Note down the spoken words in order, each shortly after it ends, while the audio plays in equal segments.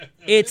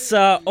It's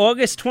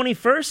August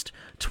 21st,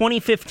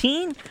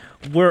 2015.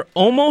 We're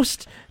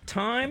almost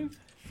time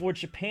for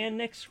Japan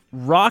Nick's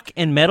Rock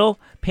and Metal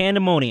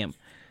Pandemonium.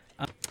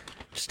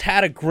 Just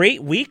had a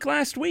great week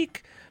last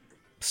week.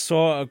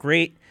 Saw a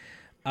great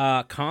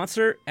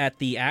concert at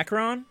the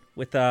Akron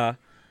with a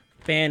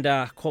band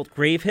called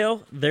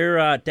Gravehill.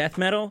 They're death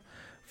metal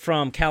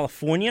from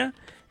California.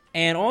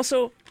 And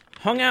also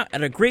hung out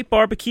at a great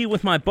barbecue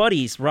with my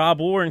buddies,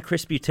 Rob Orr and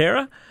Chris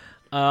Butera.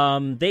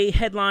 They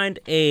headlined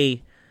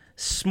a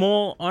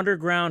small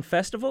underground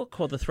festival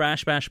called the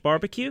Thrash Bash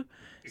Barbecue.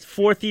 It's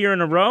 4th year in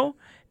a row.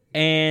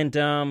 And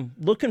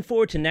looking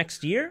forward to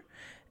next year.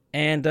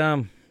 And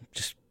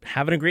just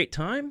having a great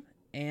time.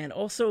 And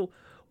also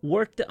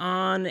worked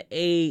on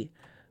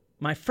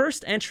my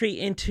first entry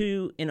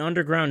into an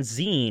underground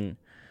zine.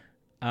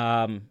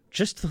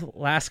 Just the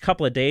last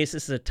couple of days.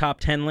 This is a top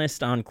 10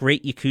 list on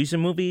great Yakuza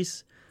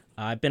movies.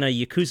 I've been a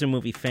Yakuza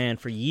movie fan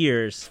for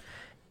years,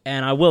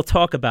 and I will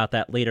talk about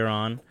that later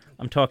on.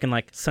 I'm talking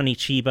like Sonny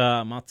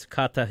Chiba,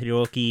 Matsukata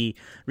Hiroki,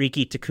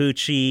 Riki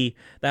Takuchi,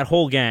 that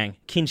whole gang,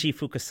 Kinji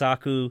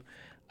Fukasaku.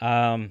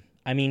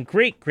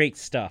 Great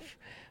stuff.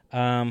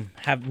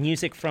 Have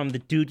music from the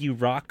Dude You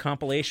Rock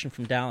compilation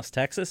from Dallas,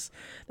 Texas.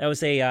 That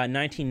was a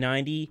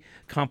 1990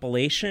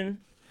 compilation.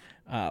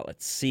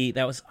 Let's see,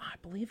 that was, I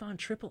believe, on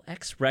Triple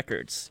X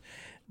Records.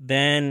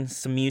 Then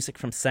some music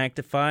from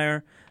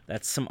Sanctifier.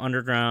 That's some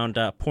underground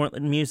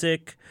Portland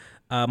music.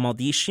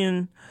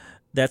 Maldician.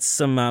 That's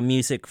some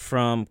music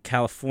from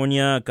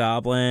California,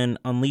 Goblin,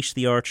 Unleash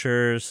the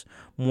Archers,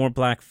 More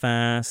Black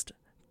Fast,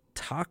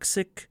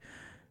 Toxic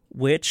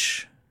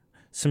Witch.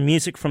 Some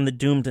music from the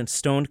Doomed and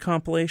Stoned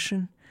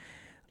compilation.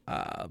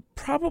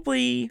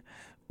 Probably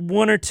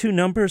one or two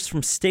numbers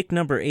from Stake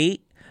Number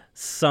 8,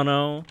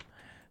 Suno,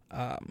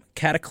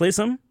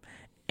 Cataclysm,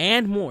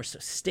 and more. So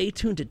stay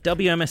tuned to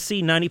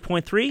WMSC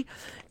 90.3.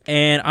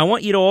 And I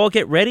want you to all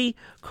get ready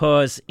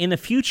because in the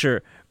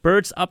future,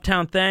 Bird's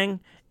Uptown Thing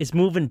is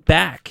moving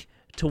back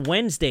to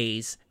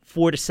Wednesdays,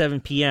 4 to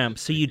 7 p.m.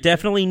 So you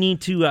definitely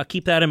need to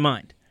keep that in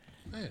mind.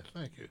 Yeah,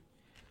 thank you.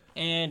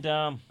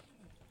 And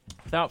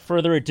without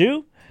further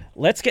ado,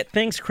 let's get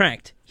things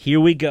cranked. Here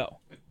we go.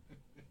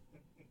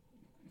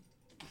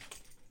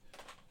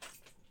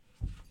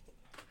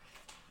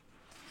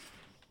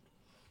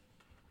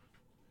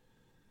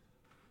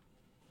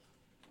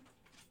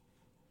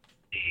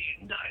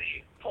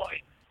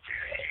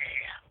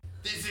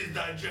 This is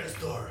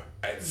Digestor.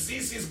 And this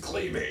is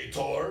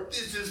Claymator.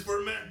 This is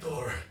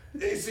Fermentor.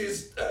 This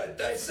is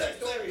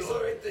Dissector.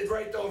 He's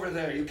right over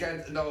there. You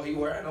can't. No, he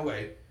ran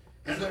away.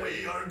 And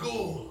we are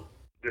Ghoul.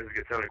 This is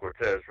Gatoni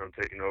Cortez from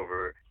Taking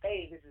Over.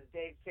 Hey, this is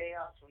Dave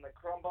Chaos from the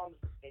Crumbums,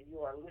 and you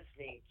are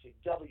listening to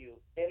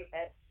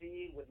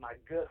WMSC with my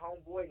good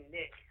homeboy,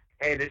 Nick.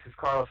 Hey, this is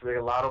Carlos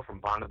Regalado from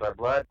Bonded by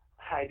Blood.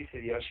 Hi, this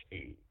is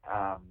Yoshi,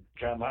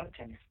 drummer,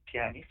 tennis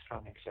pianist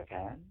from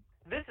Japan.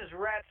 This is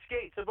Rat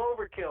Skates of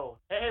Overkill.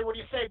 Hey, what do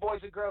you say,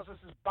 boys and girls? This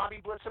is Bobby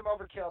Blitz from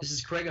Overkill. This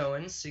is Craig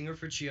Owens, singer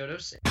for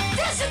Chiodos.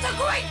 This is the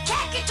Great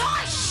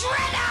Cacatoy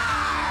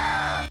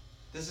Shredder!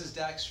 This is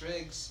Dax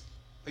Riggs.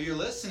 Are you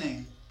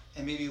listening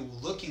and maybe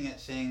looking at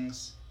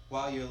things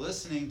while you're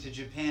listening to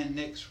Japan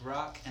Nick's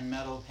Rock and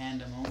Metal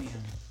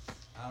Pandemonium?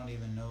 I don't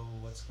even know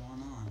what's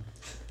going on.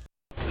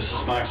 This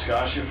is Mike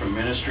Scotia from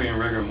Ministry and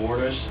Rigor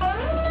Mortis.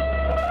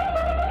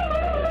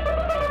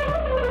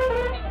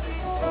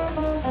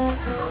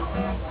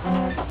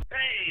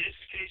 Hey, this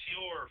is Casey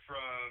Orr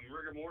from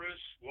Rigor Mortis,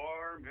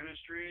 War,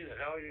 Ministry, the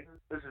hell you...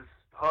 This is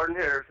Hardin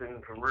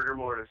Harrison from Rigor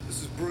Mortis.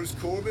 This is Bruce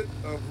Corbett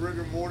of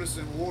Rigor Mortis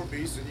and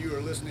Warbeast, and you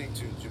are listening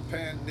to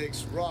Japan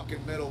Nick's Rock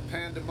and Metal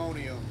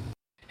Pandemonium.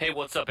 Hey,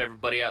 what's up,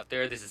 everybody out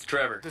there? This is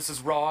Trevor. This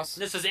is Ross.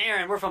 This is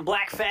Aaron. We're from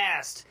Black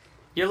Fast.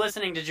 You're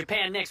listening to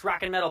Japan Nick's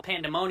Rock and Metal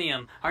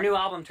Pandemonium. Our new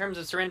album, Terms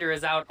of Surrender,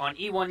 is out on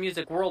E1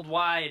 Music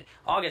Worldwide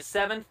August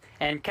 7th,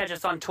 and catch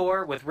us on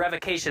tour with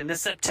Revocation this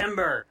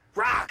September.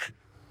 Rock!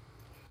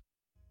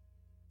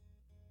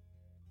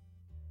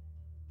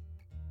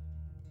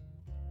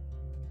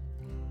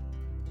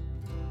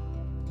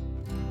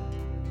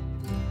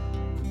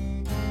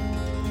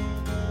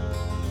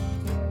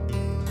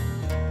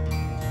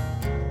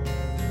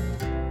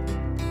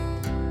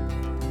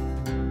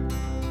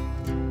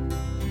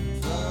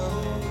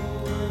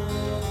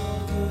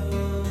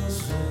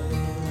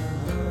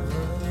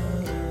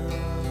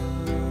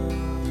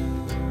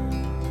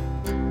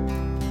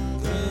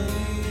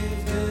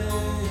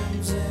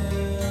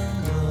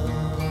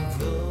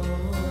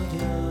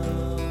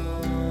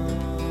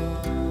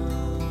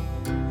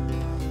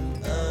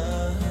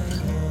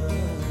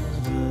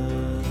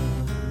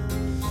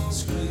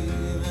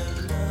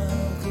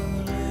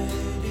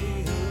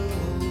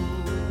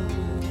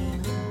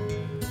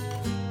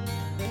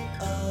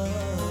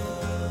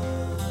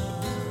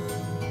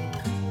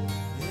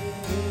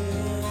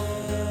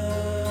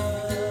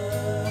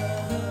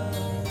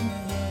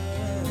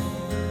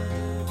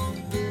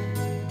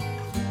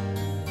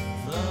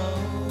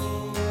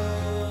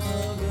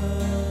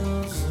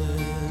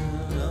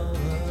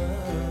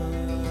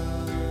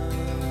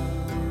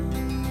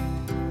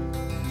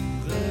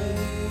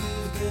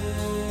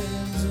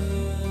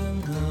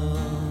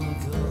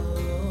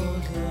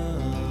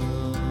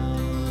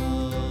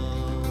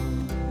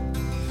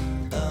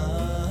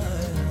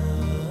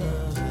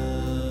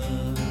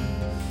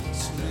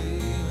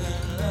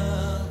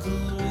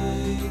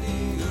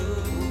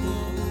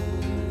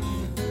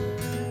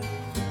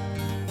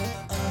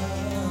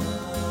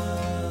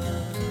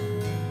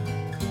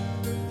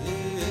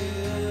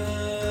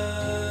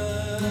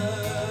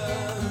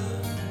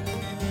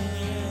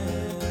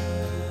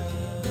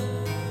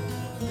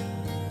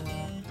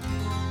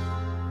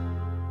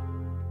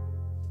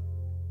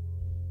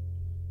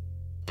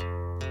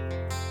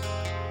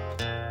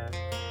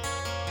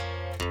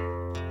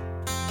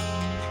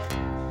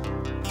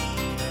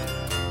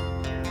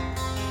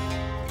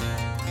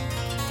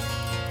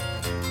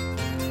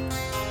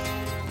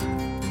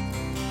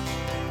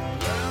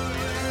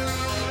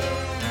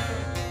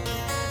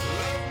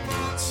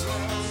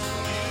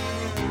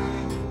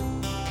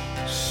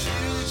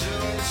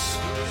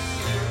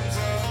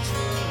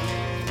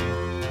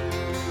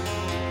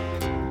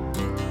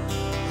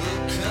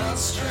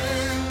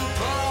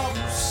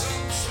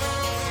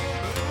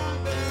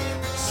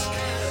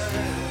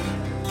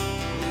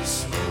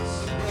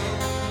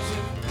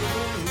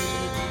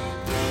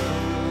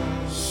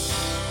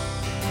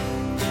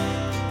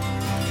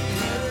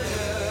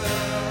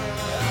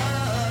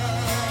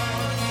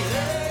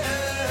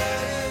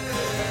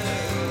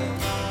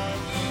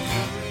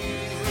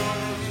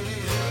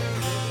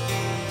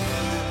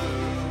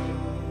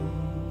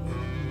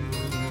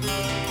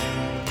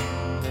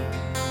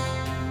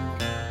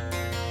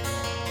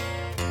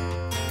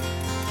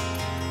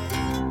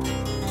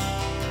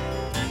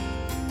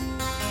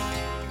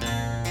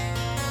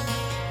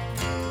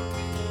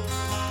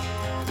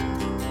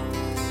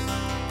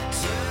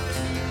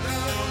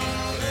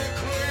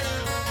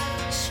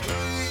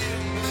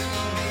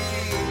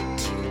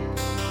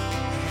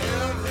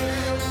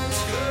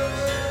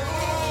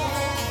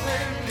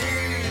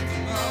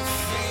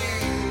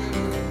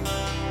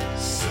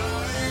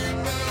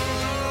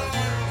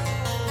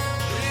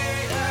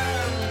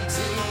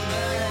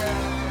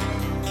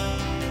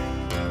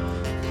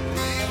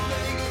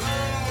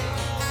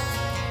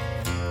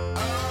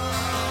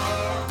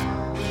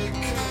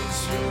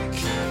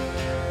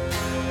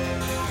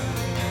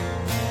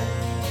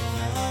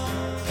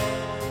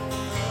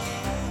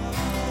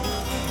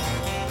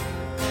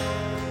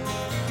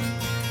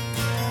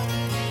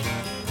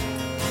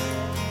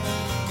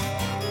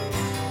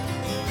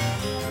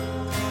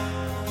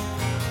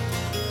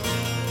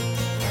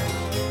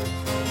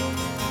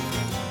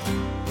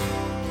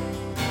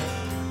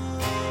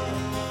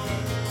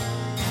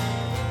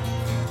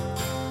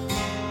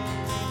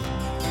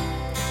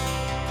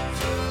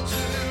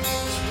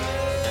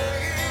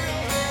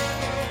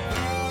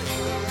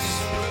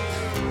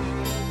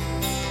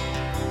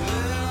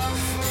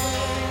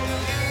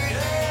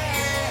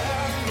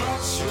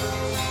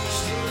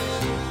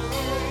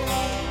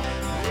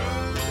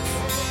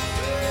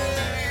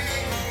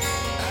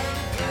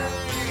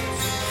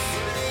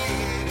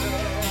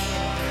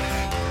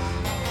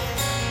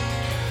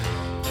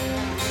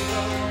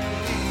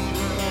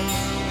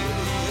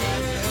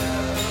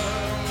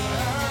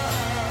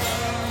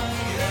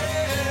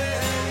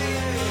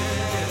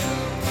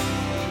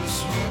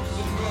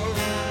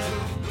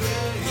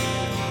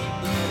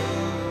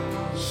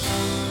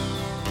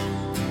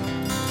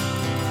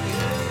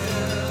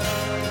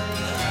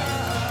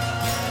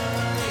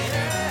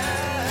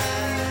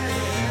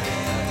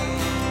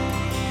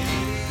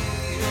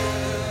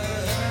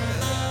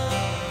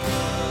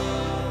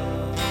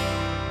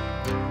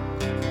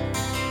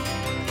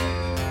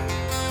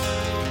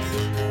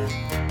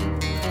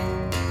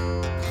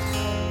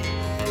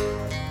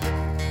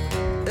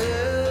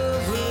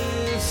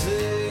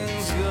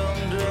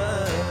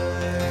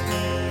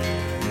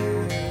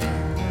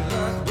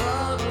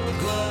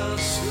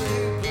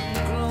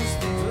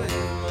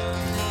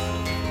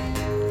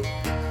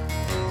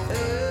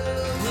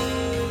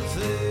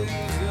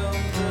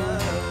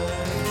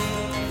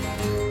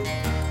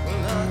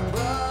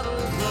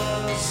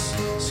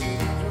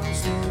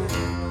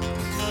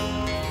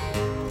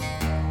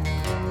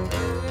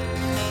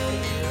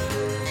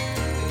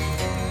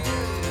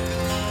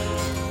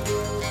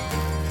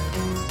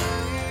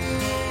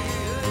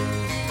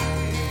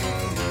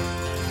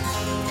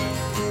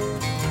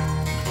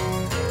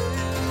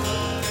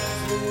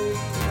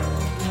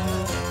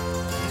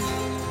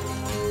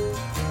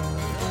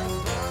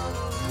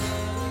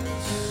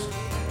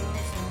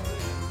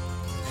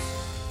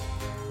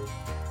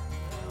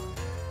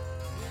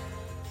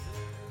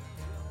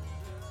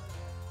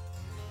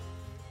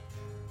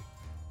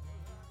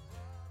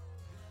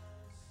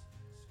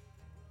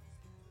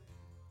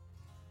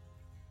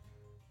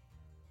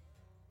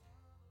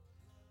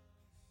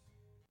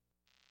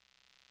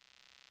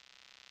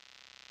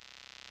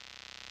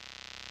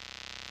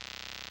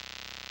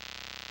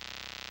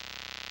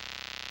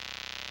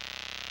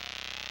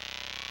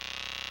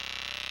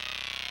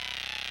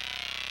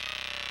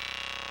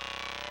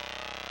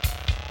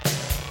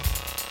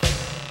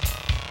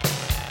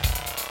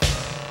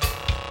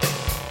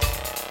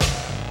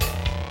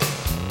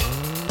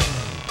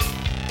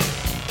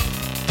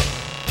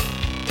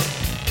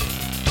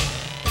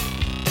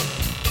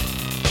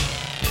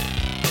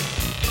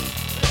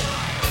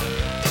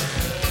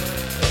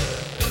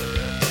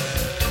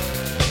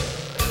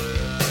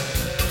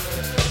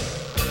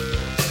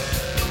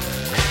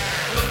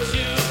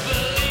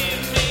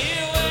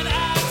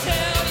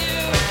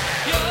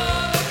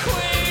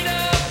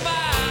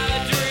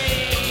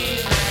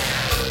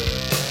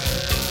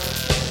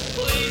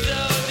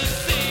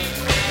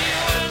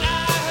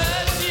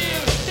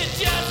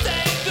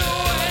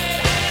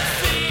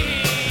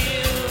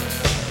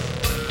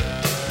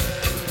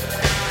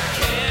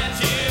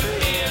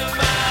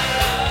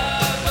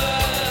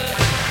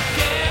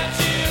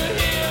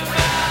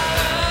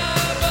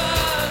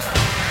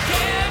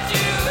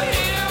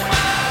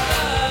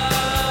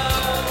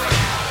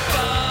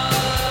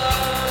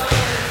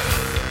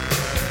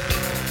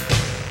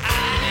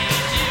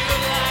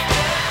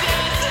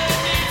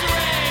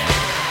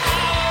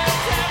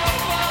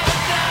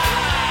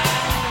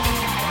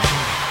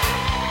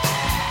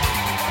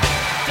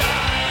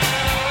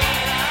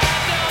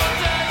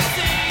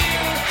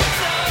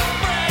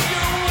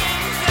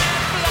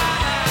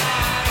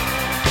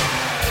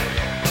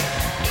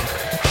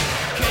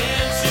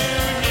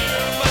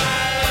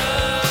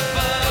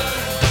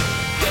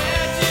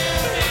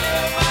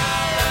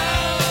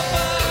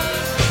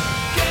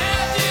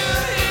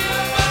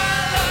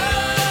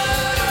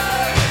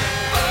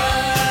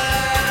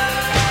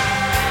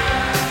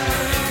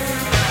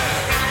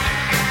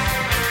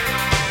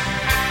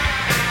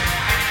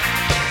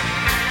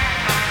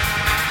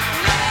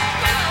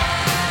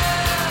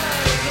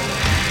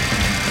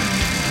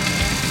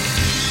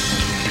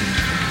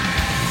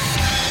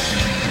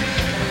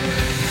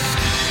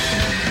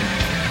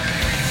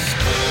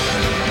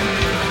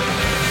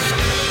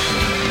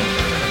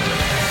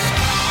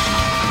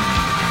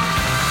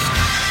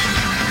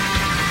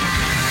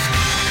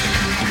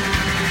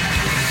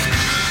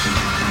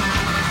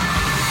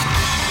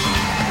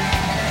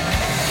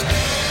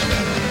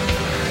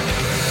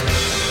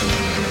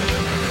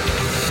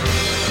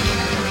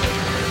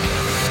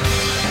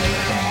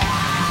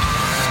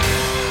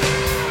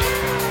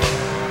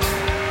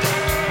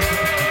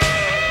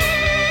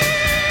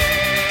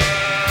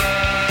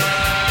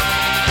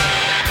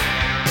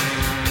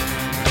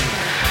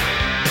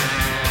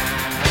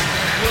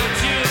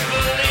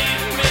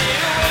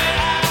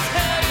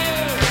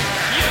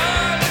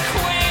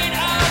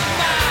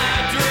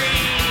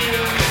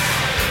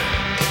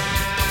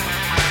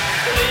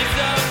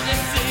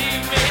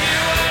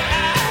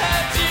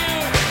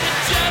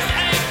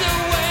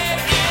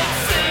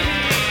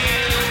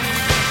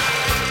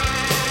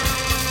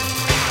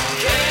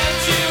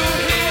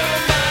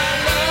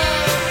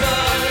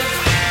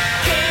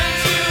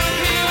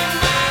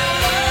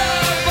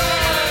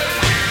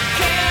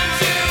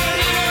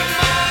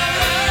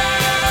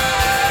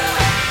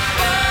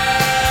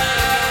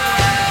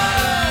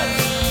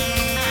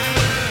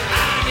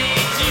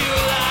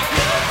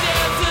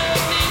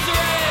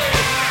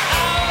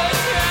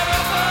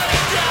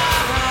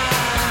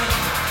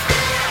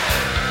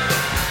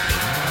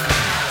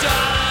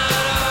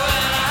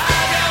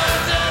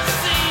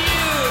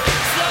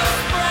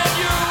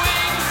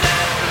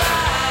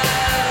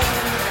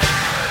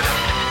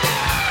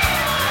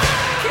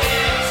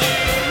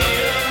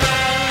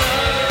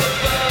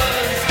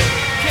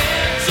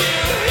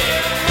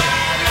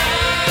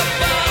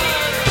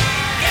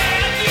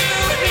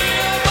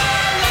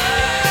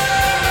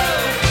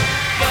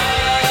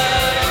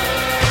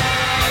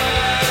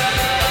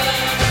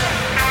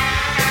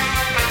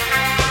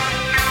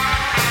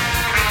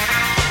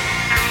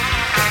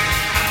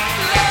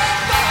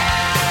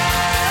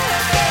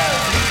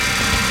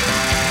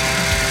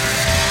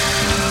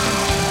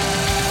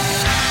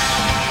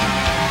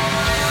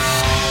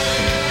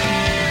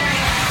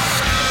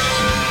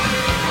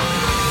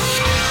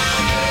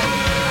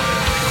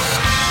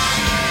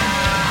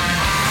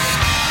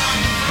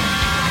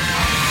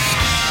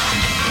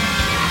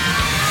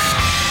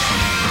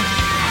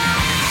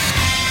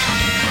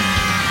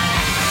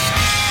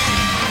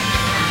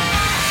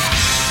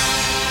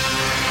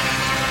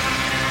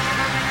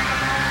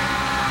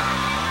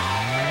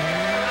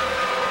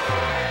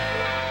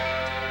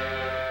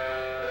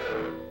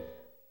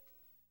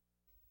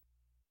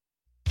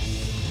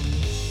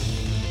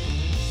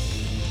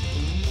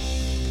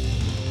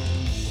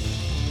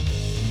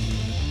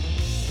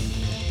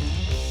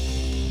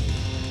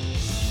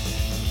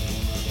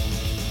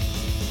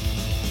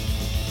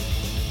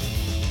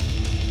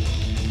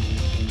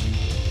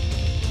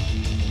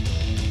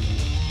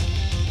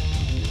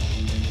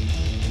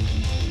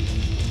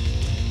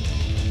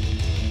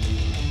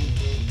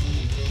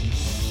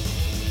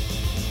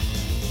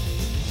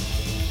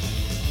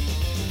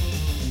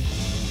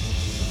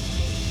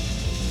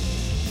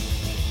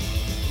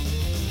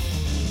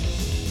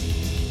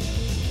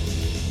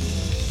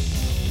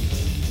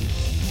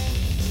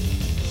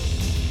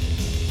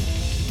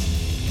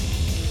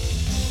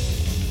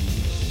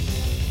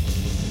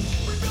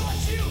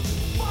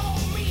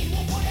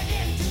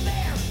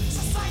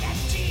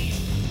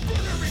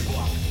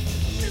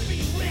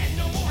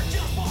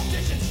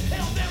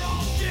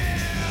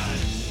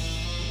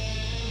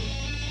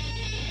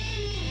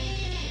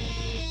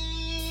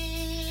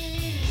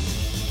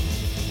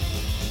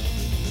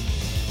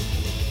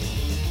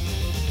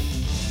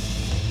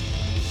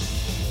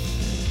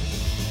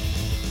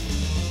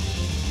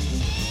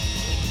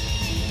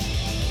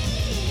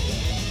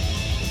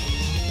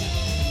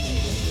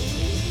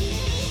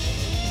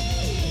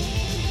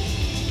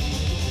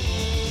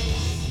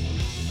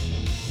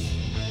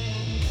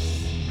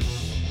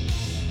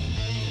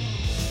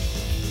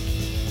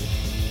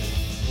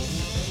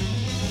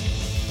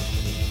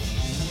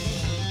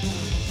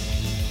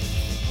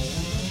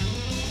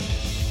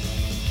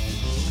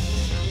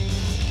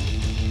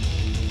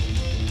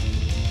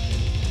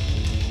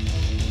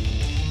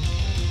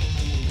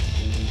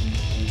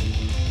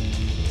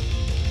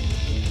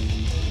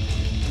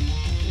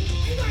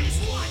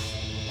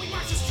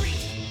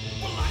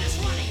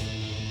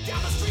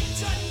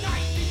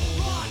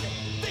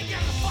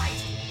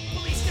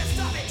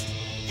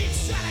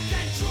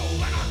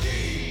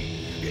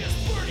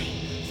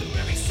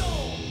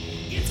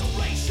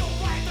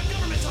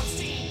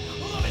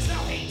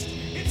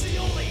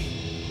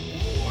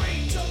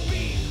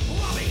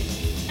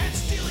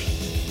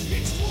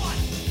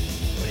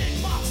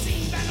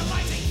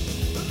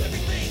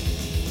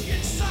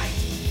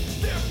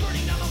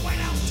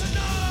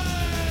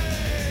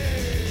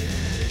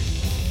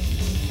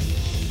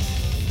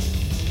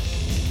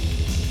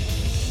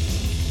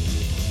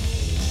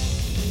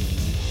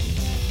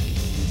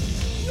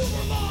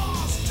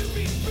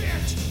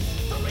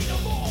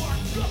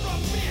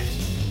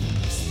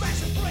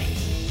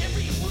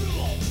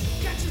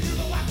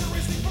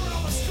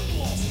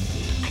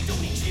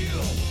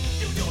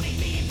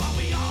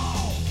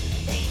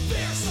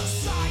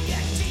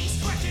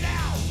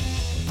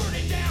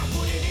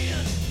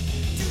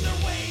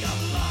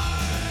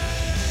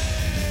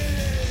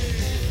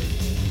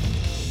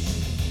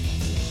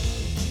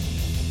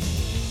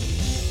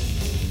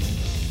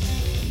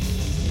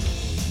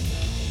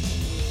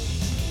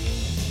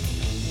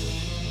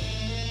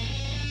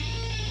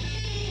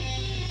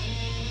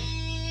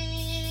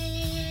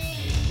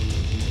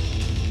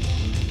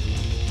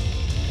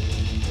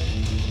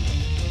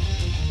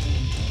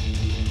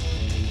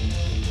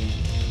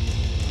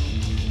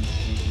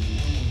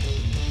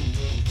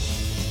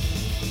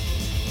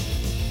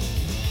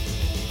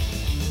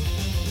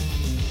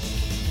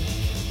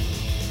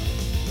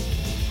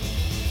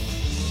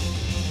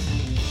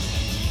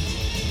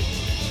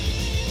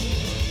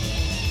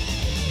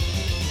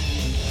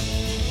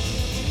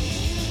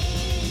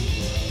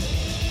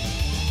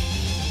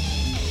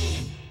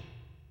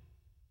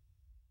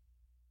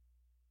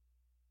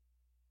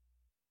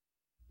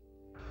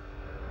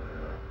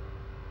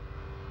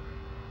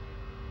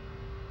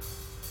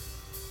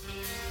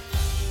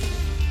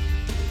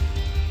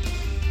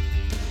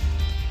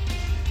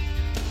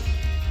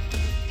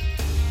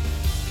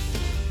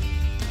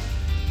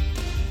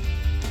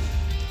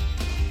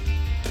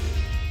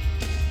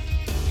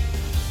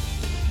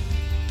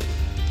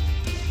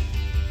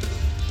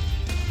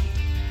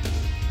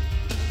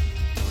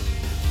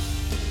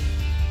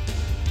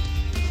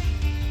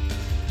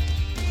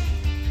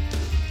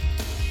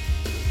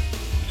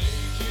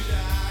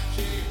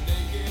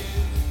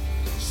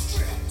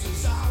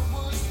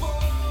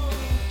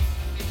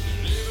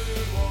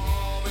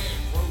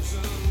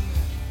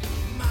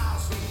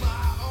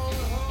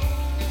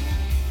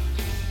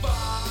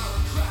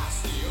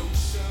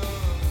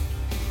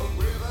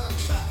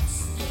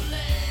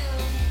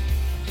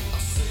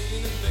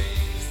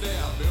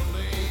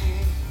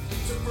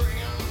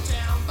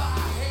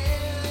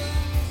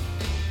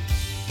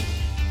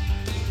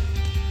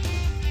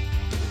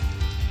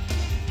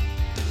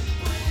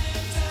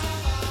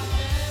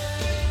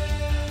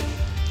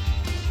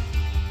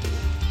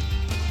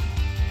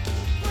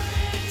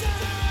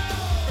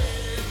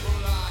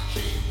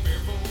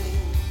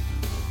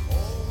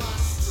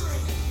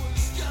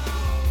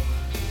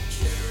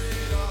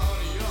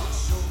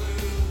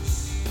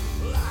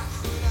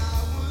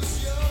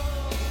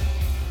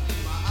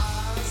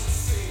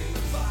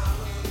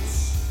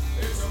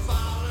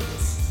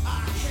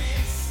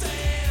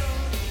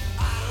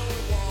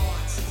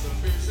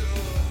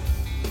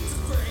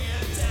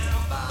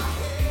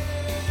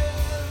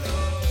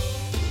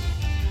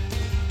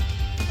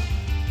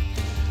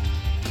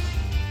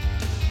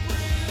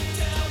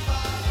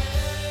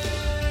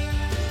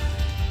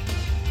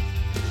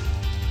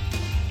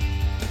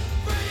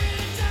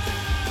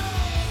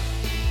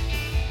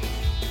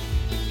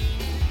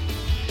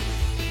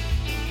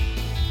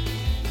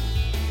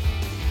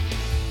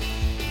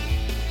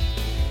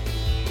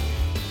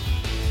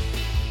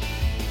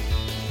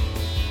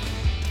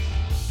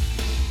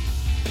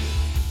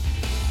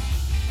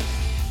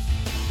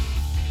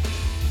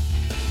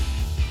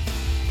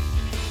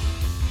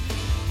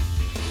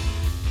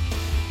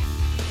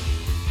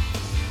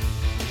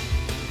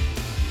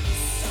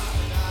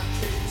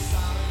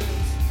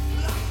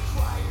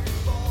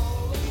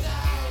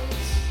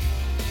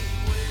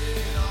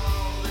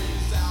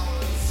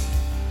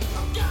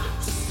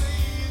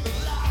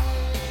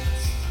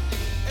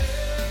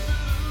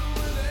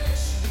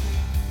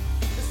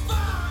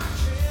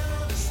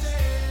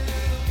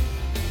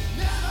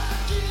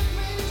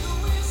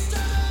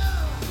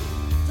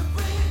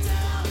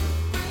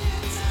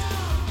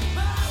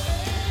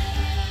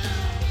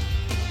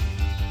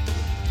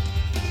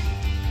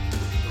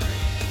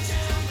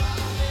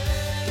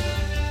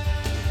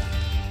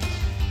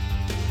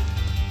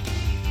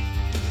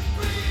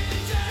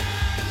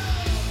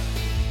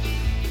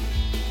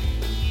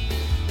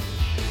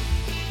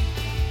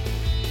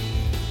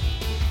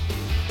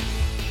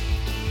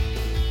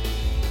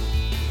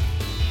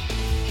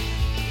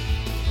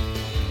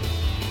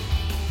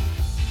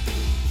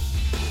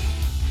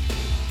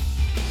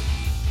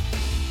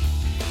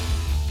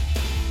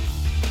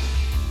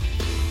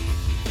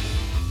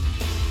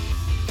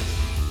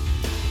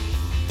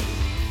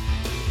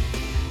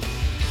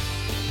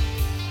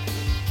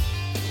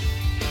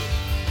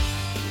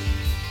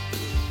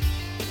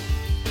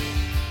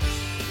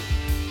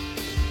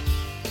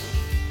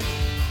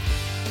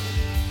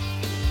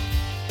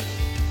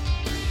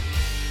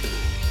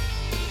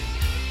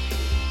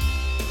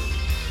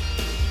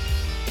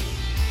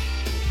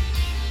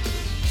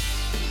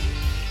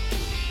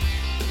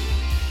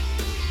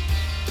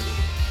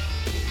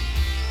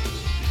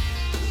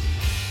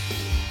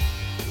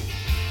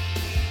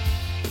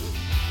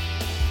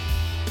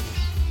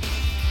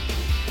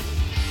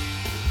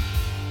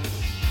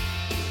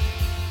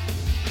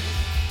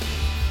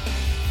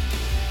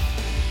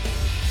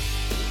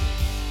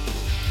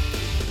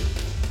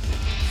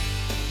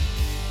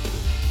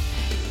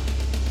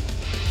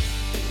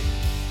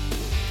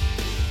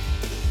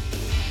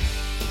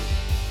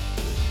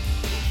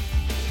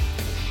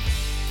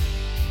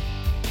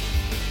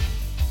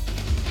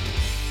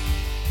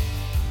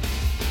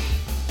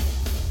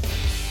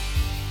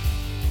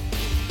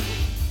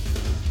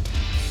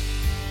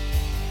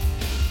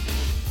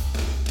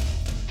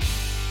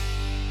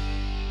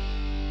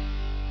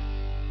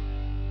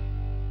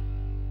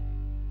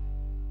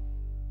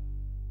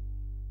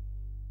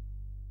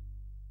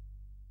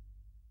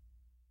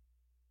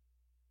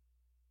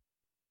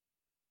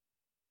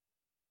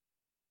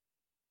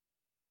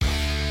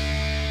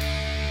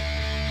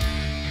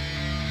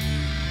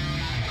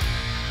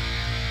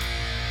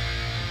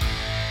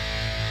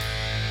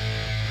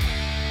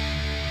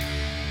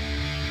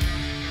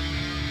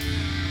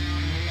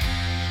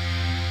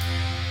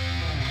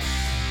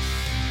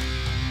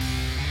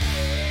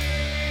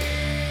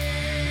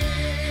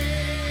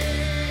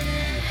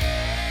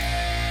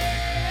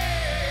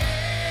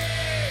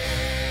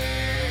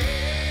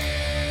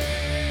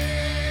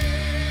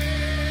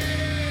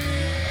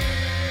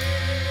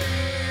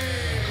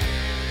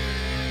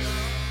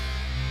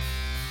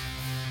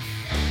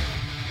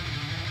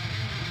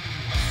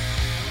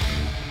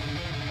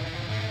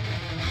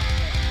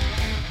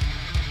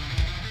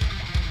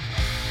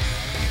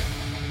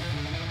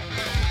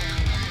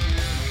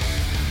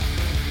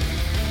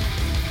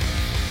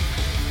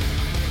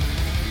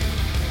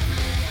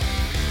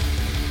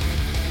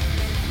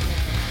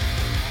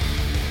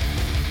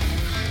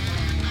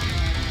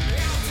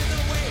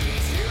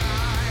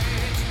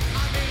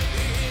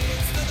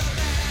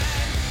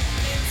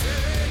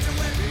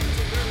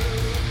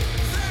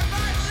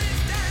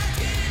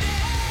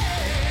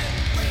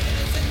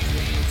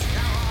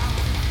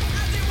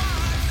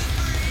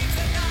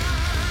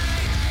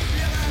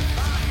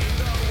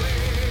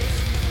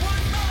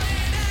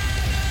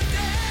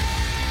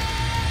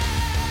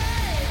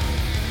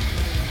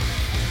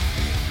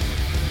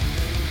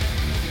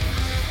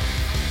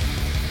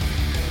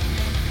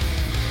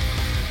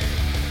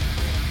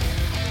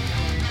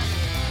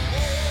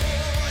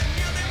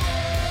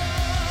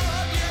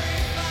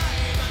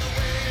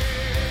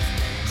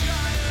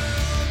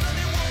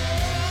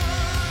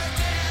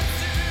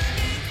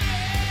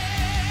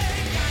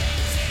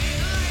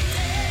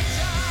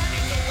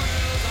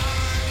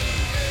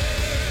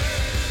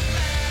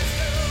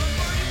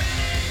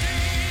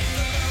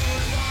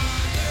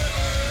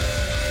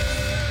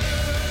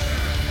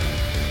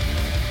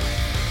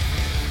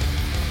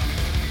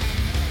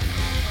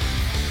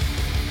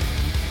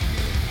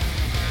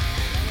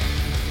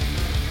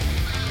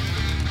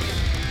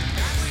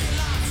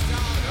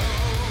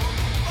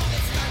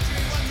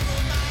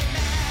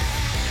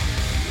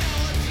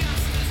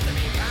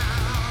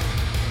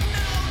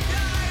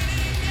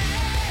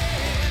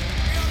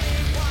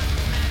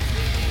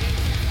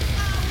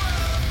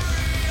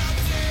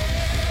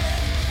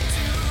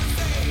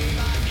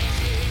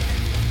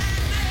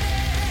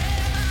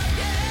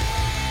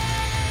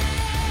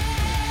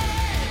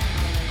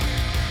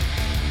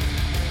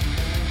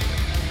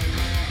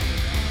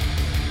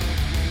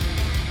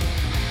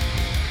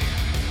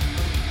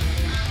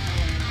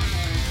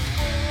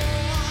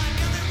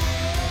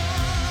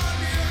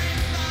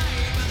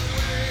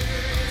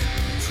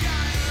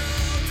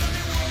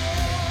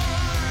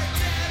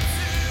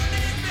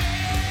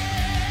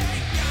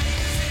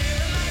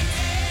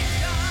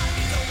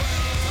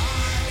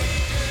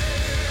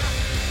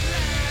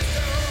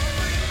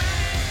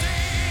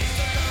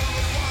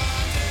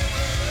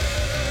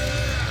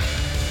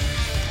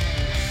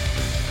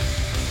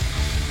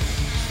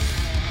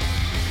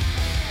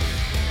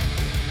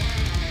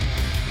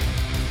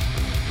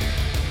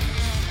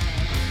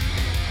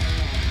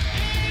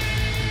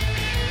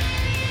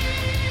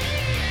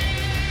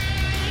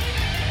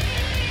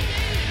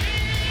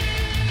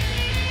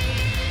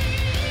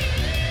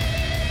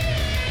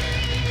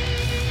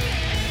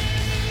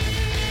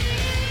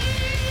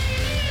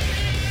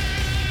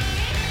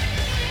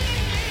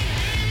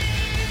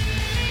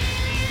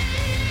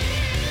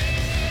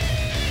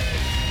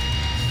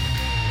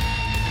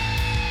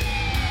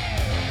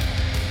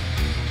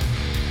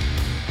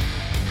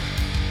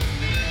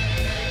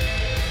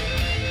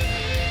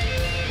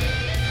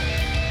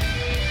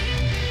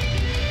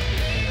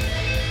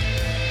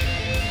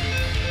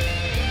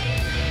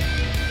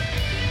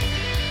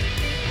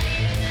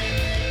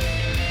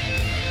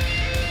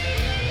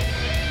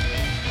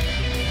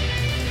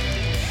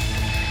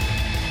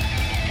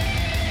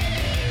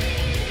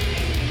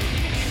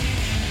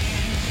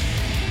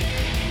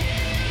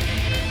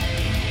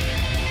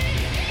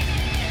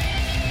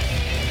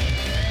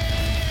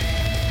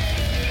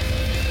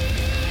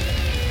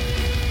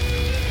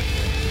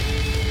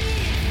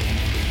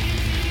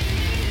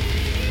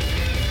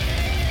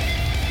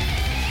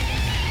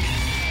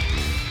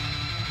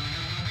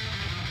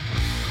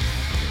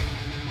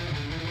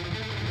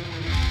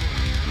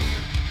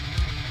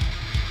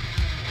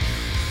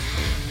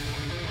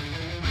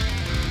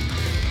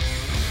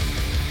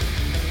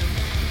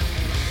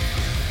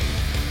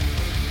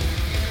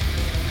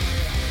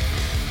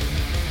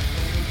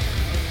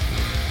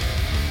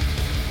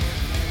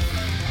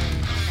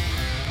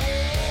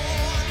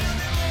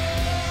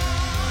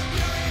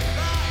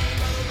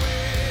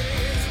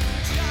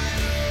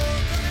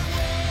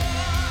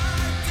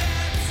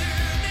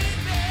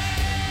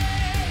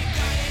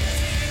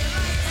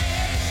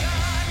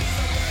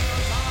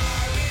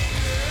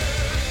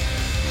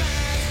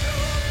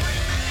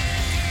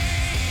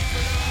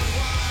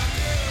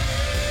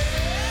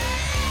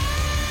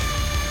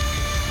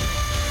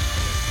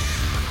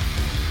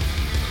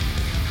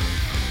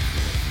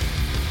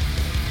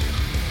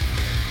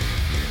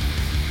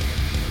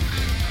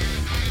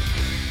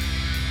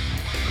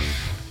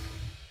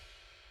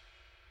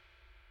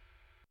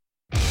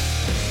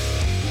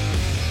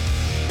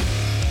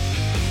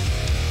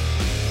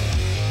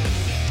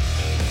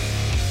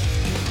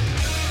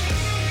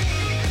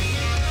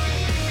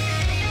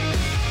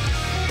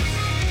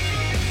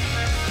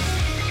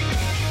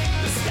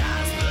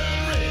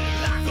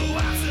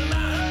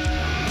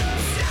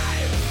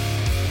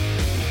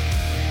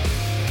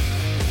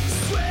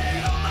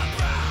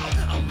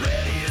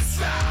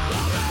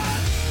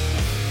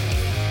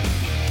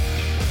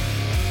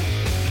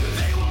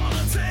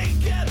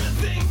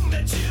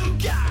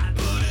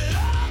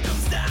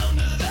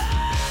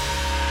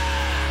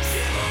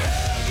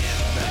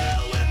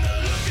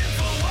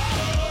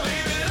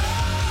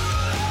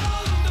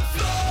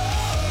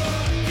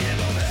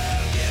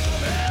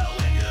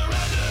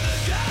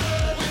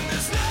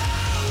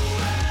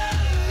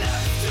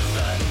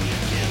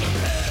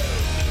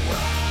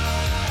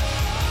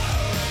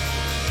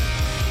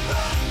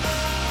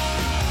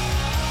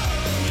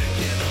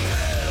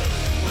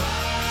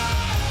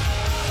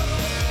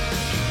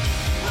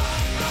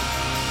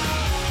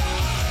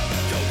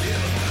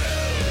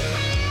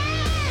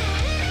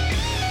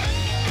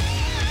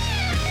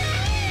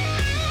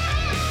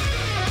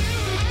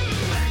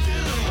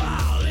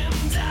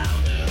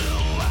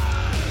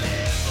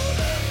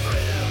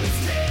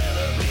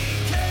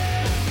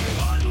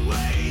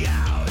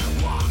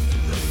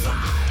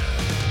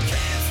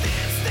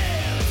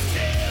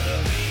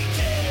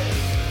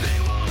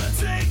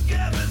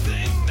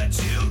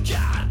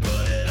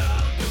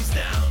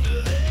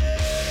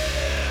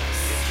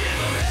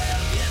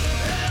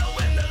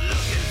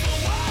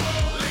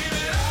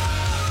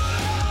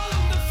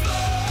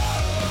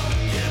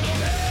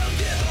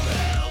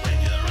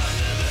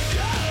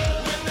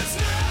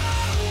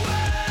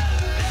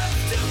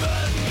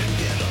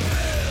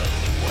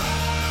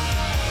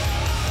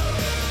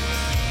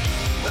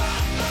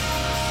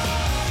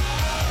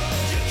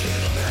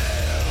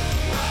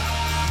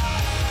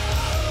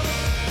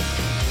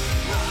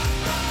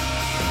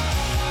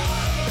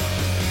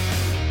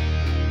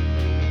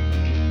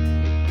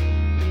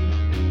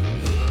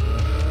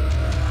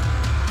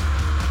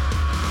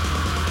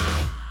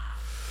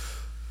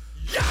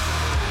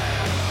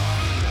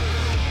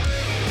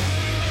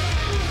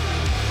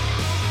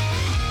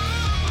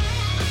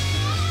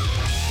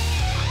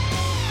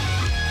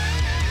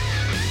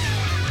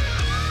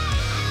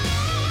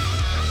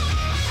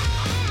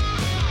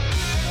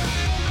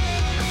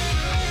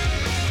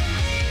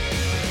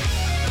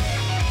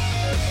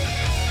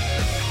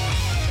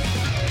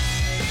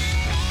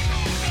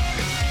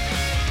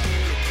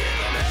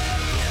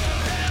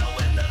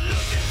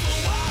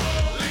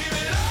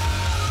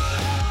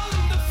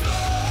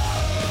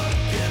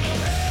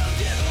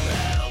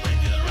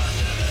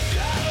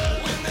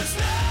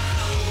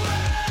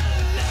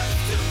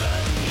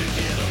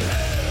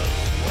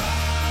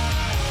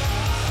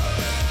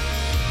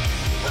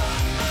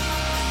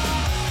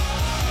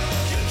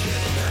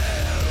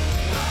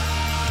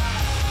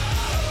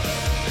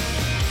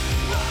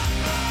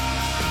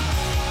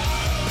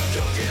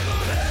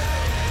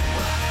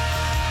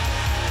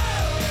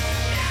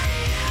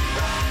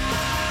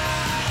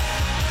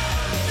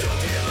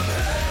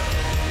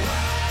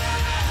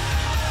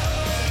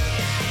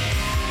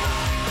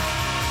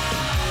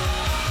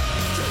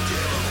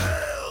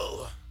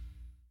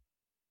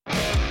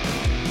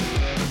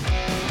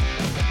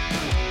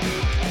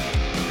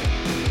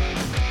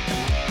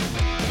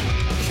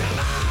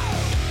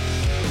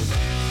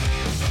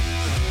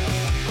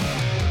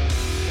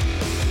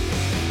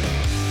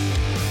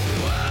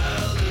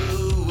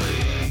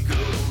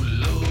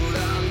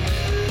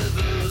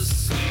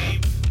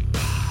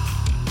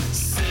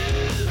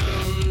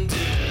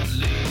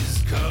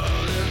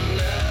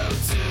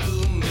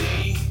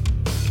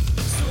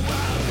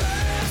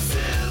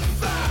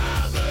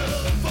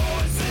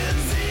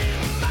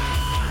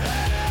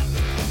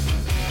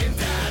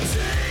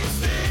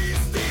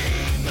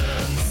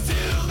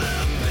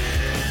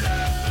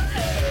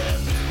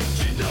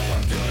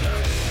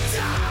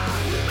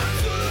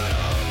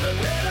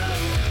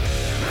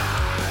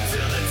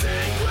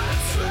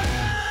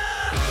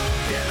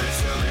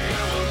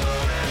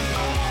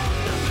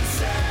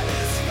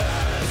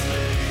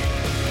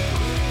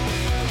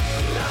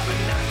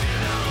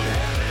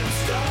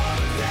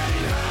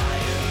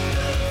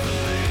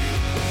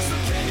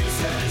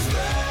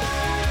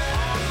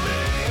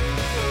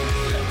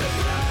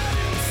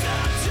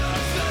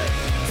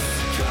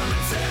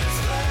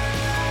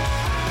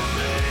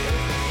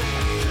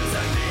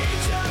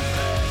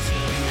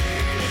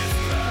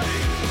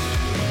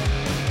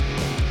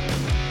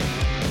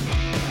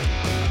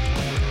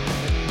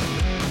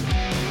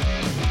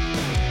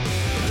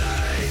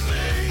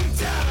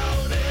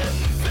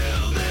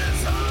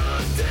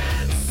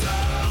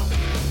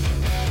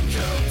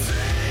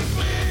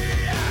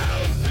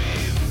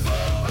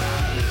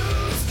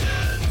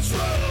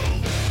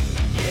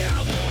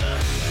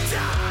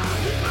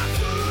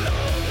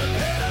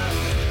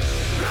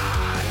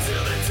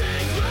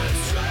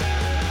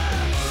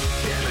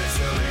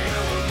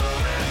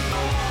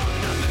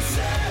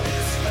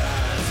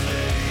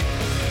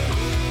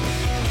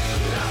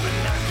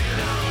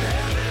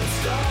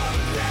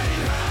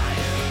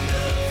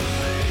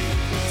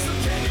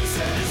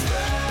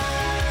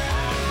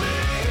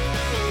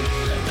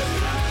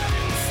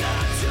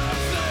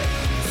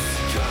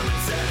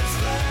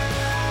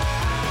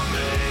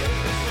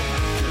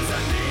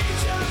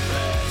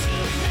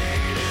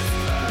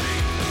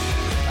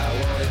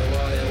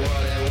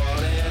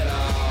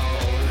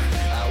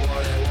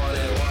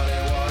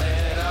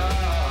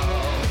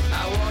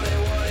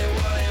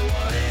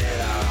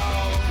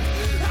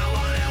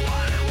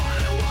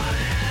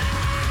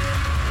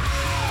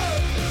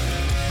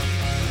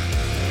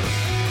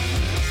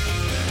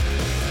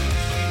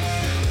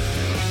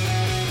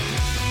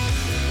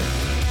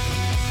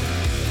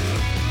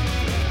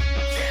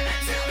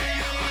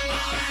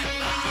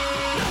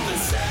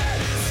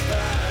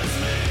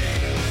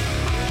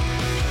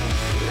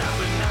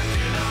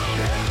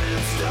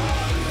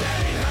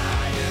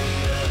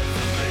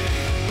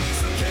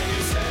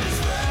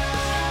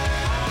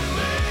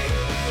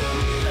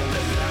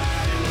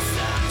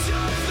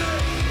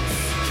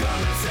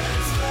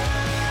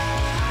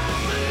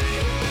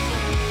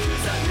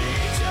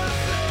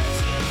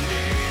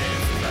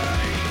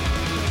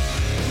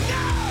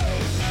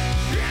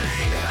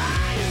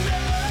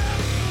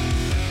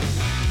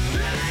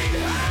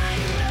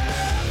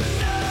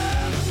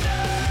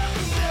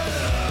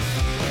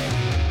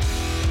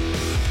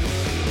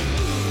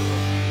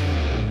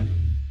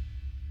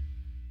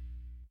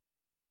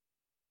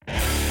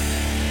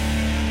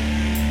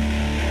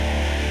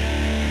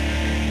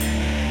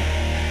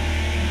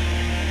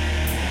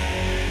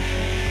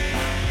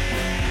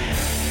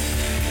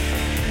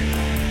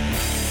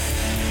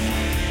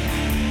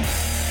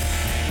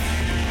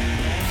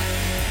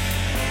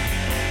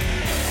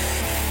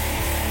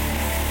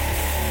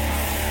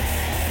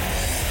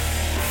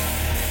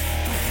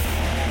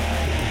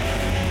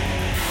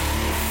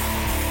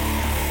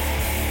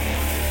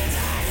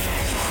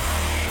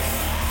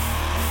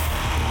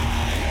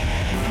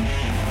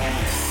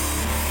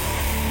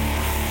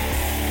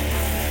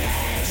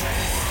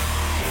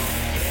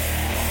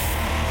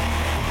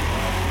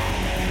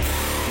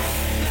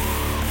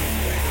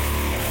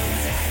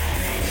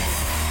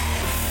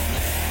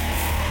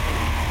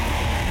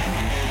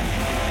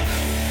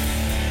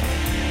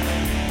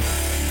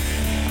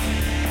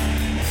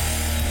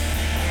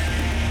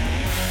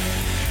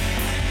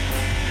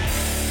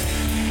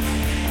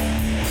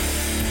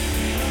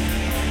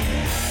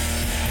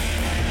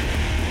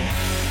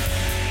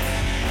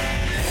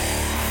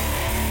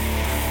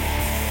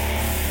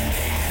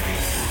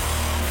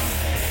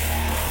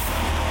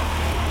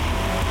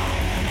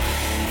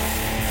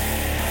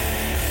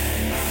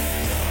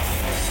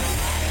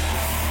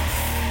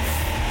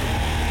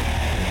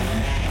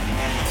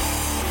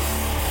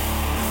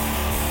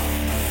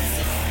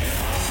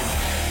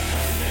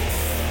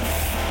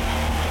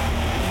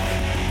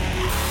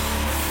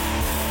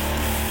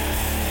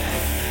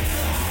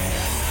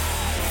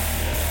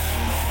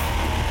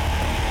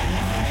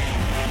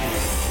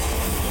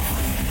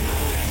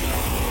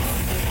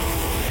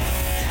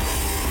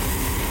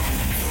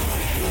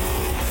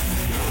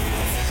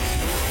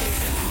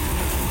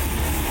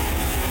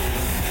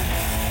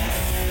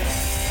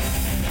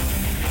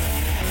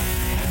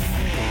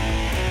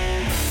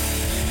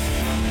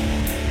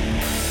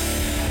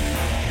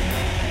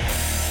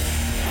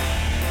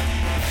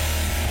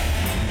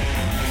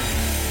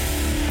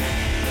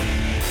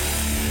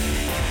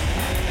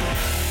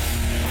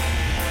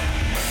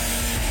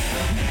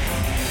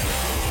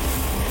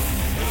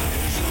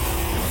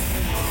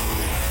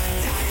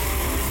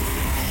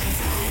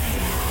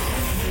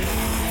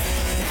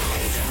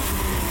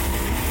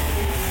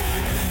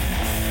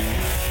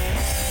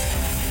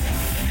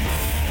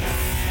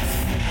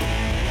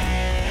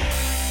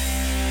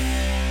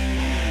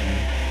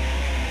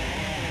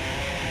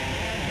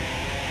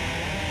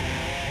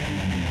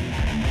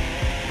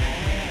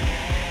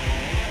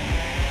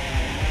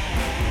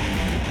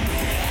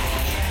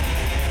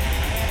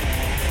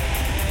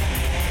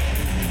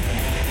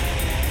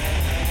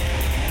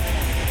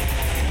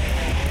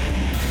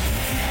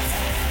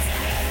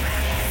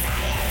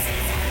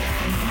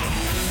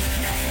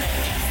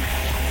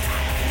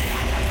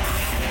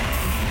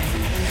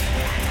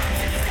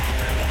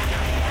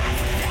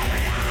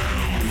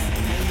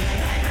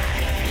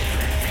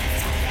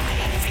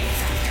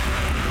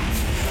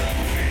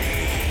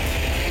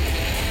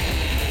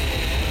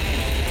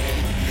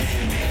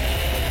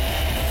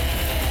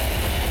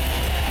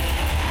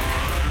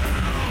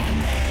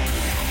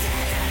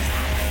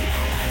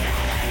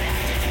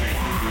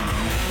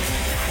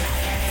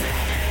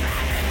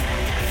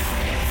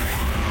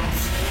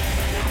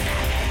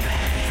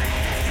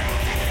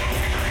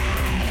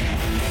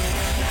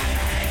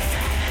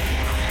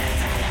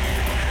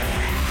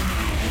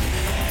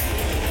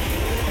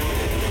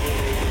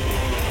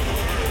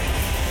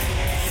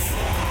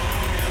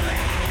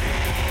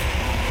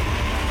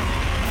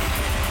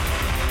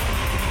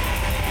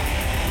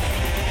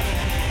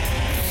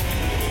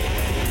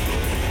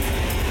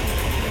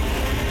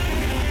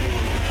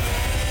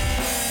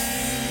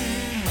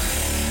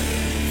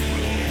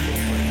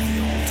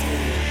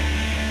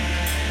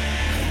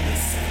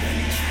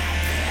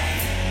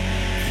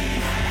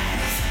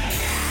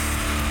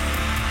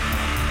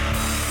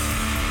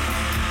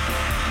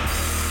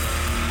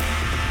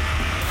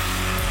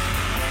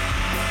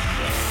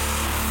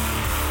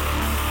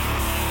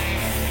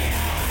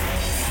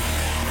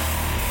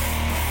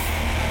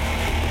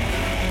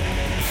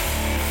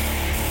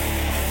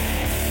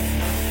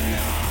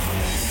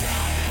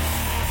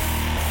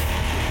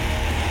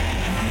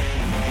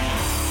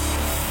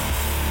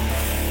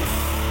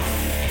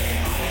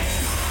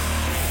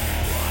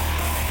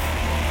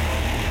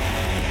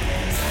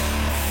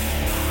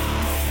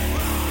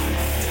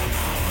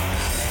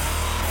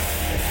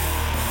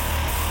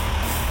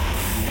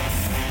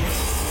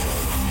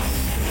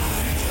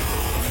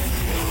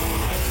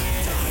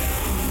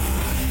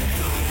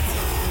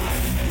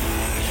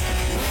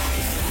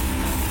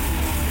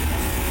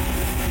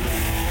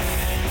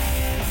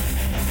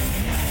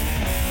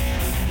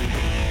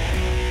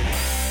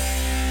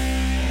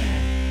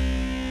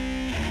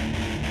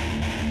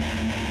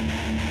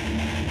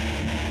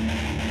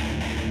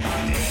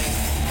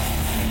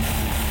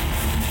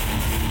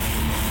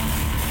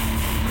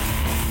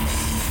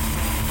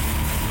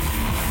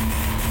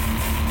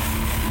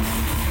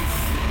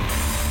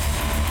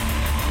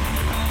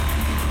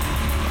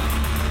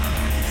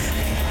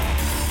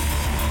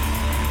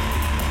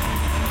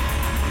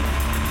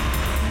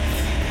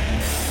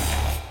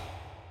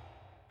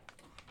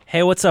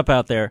 Hey, what's up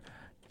out there?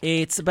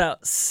 It's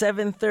about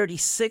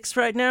 7:36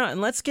 right now, and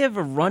let's give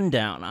a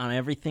rundown on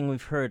everything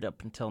we've heard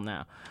up until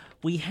now.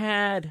 We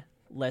had,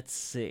 let's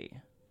see,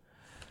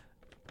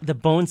 The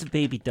Bones of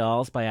Baby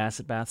Dolls by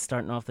Acid Bath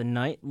starting off the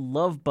night.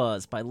 Love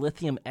Buzz by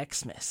Lithium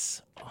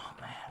Xmas. Oh,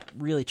 man,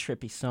 really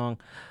trippy song.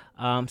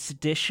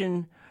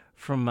 Sedition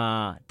from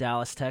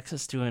Dallas,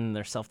 Texas, doing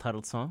their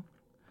self-titled song.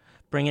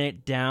 Bringing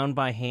It Down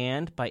by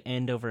Hand by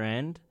End Over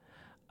End.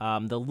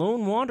 The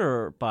Lone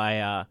Wanderer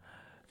by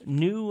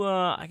new,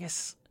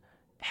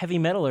 heavy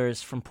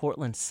metalers from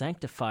Portland,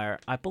 Sanctifier.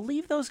 I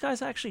believe those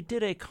guys actually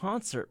did a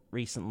concert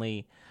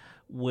recently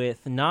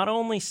with not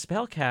only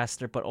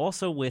Spellcaster, but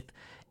also with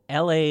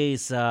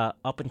LA's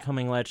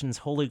up-and-coming legends,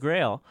 Holy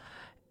Grail.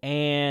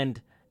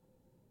 And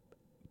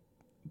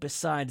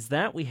besides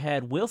that, we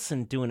had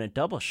Wilson doing a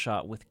double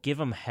shot with Give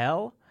 'Em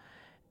Hell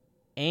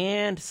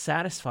and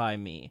Satisfy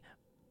Me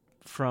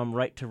from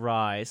Right to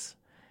Rise.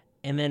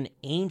 And then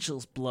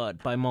Angel's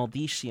Blood by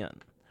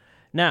Maldician.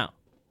 Now,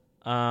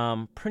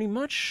 pretty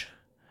much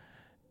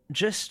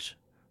just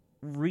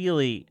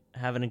really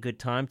having a good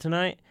time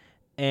tonight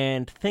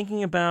and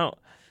thinking about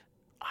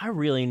I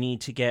really need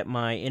to get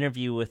my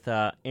interview with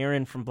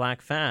Aaron from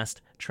Black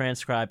Fast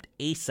transcribed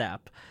ASAP.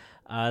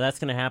 That's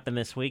going to happen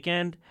this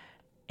weekend.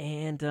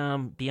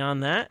 And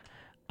beyond that,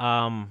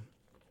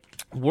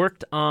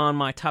 worked on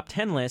my top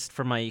 10 list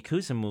for my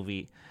Yakuza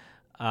movie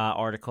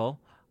article.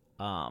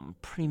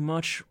 Pretty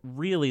much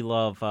really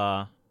love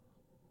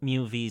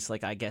movies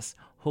like, I guess,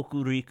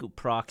 Hokuriku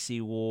Proxy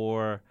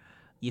War,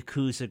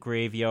 Yakuza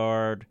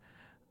Graveyard,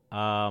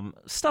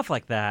 stuff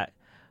like that.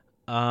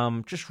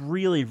 Just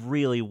really,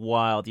 really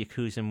wild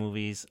Yakuza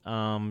movies.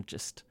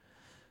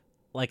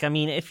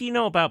 If you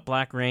know about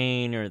Black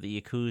Rain or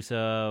the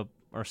Yakuza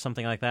or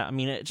something like that,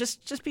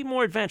 just be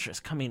more adventurous.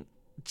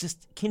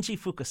 Just Kinji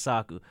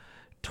Fukasaku,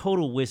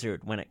 total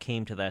wizard when it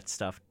came to that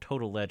stuff,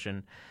 total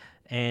legend.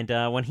 And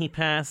when he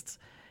passed,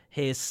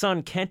 his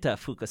son Kenta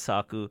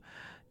Fukasaku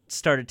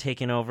started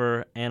taking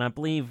over, and I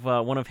believe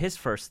one of his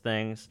first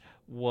things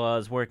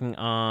was working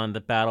on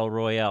the Battle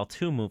Royale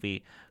 2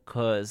 movie,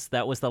 because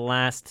that was the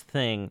last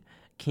thing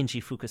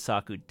Kinji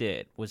Fukasaku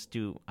did, was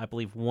do, I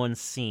believe, one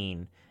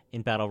scene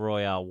in Battle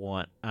Royale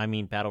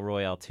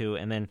 2,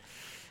 and then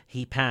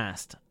he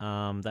passed.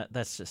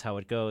 That's just how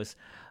it goes.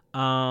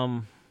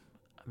 I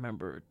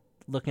remember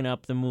looking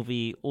up the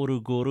movie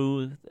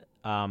Orugoru,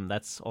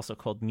 that's also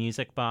called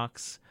Music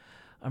Box.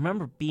 I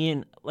remember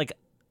being,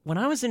 when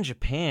I was in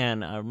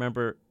Japan, I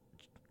remember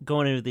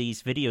going to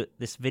this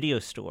video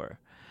store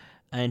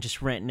and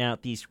just renting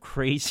out these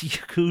crazy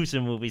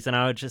Yakuza movies, and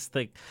I would just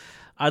think,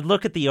 I'd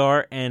look at the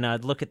art and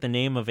I'd look at the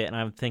name of it, and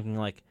I'm thinking,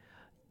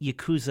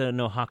 Yakuza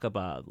no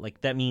Hakaba,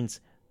 that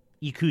means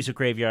Yakuza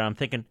Graveyard. I'm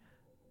thinking,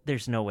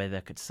 there's no way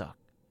that could suck.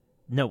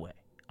 No way.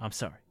 I'm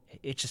sorry.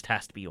 It just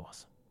has to be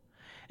awesome.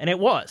 And it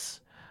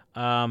was.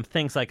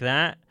 Things like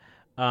that.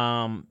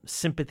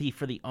 Sympathy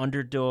for the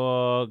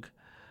Underdog.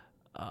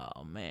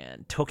 Oh,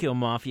 man. Tokyo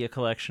Mafia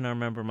Collection. I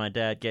remember my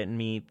dad getting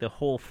me the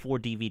whole 4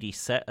 DVD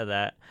set of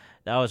that.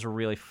 That was a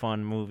really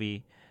fun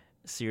movie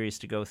series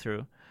to go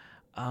through.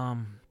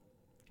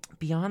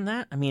 Beyond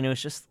that, it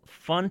was just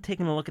fun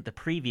taking a look at the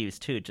previews,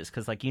 too, just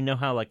because,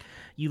 how,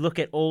 you look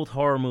at old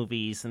horror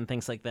movies and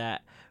things like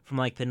that from,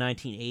 the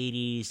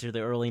 1980s or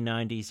the early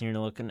 90s, and you're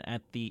looking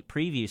at the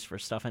previews for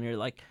stuff, and you're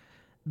like,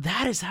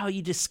 that is how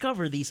you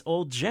discover these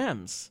old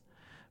gems,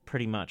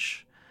 pretty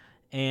much.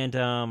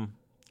 And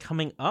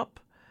coming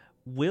up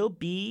will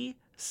be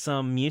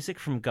some music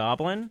from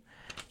Goblin,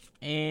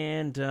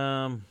 and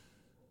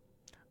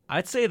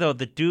I'd say, though,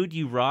 the Dude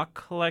You Rock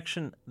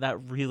collection, that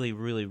really,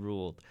 really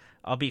ruled.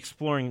 I'll be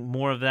exploring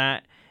more of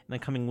that in the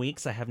coming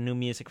weeks. I have new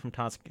music from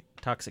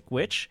Toxic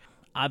Witch.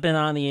 I've been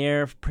on the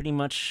air pretty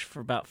much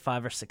for about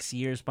 5 or 6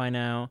 years by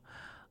now.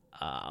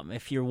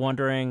 If you're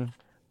wondering,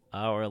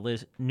 or a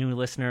new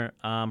listener,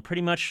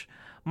 pretty much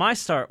my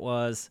start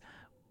was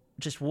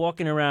just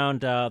walking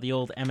around the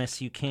old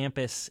MSU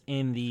campus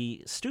in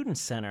the Student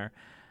Center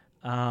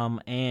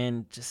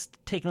and just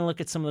taking a look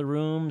at some of the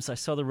rooms. I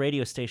saw the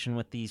radio station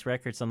with these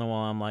records on the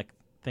wall. I'm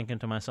thinking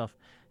to myself,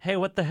 hey,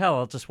 what the hell?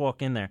 I'll just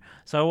walk in there.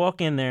 So I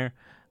walk in there,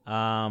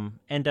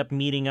 end up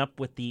meeting up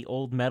with the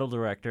old metal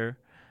director,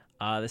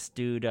 this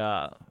dude,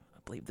 I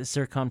believe the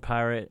Zircon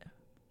Pirate,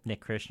 Nick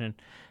Christian,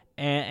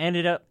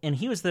 and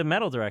he was the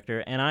metal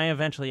director, and I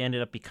eventually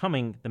ended up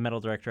becoming the metal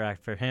director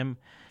after him.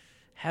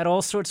 Had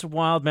all sorts of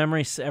wild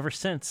memories ever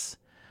since,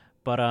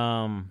 but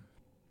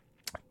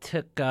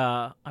took,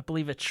 I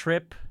believe, a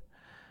trip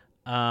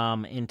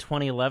in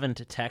 2011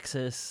 to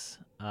Texas,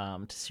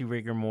 to see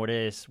Rigor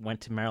Mortis.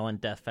 Went to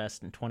Maryland Death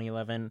Fest in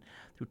 2011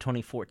 through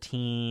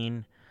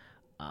 2014.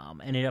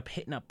 Ended up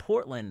hitting up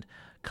Portland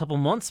a couple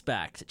months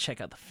back to check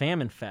out the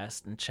Famine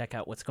Fest and check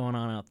out what's going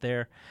on out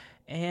there.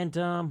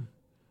 And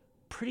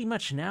pretty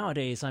much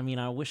nowadays, I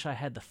wish I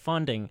had the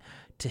funding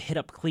to hit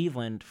up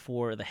Cleveland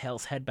for the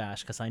Hell's Head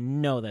Bash, because I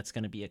know that's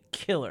going to be a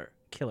killer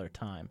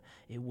time.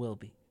 It will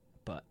be.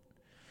 But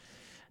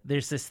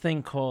there's this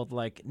thing called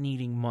like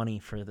needing money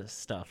for this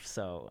stuff,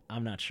 so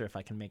I'm not sure if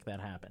I can make that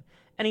happen.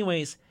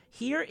 Anyways,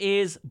 here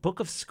is Book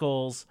of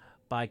Skulls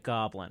by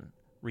Goblin,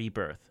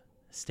 Rebirth.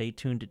 Stay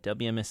tuned to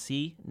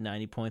WMSC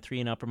 90.3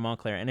 in Upper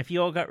Montclair. And if you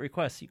all got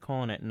requests, you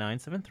call in at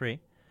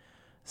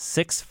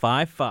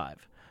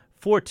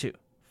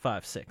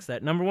 973-655-4256.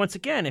 That number, once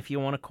again, if you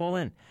want to call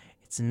in,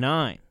 it's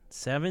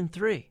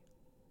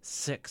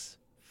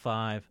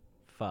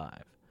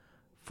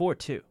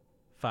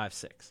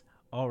 973-655-4256.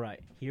 All right,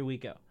 here we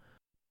go.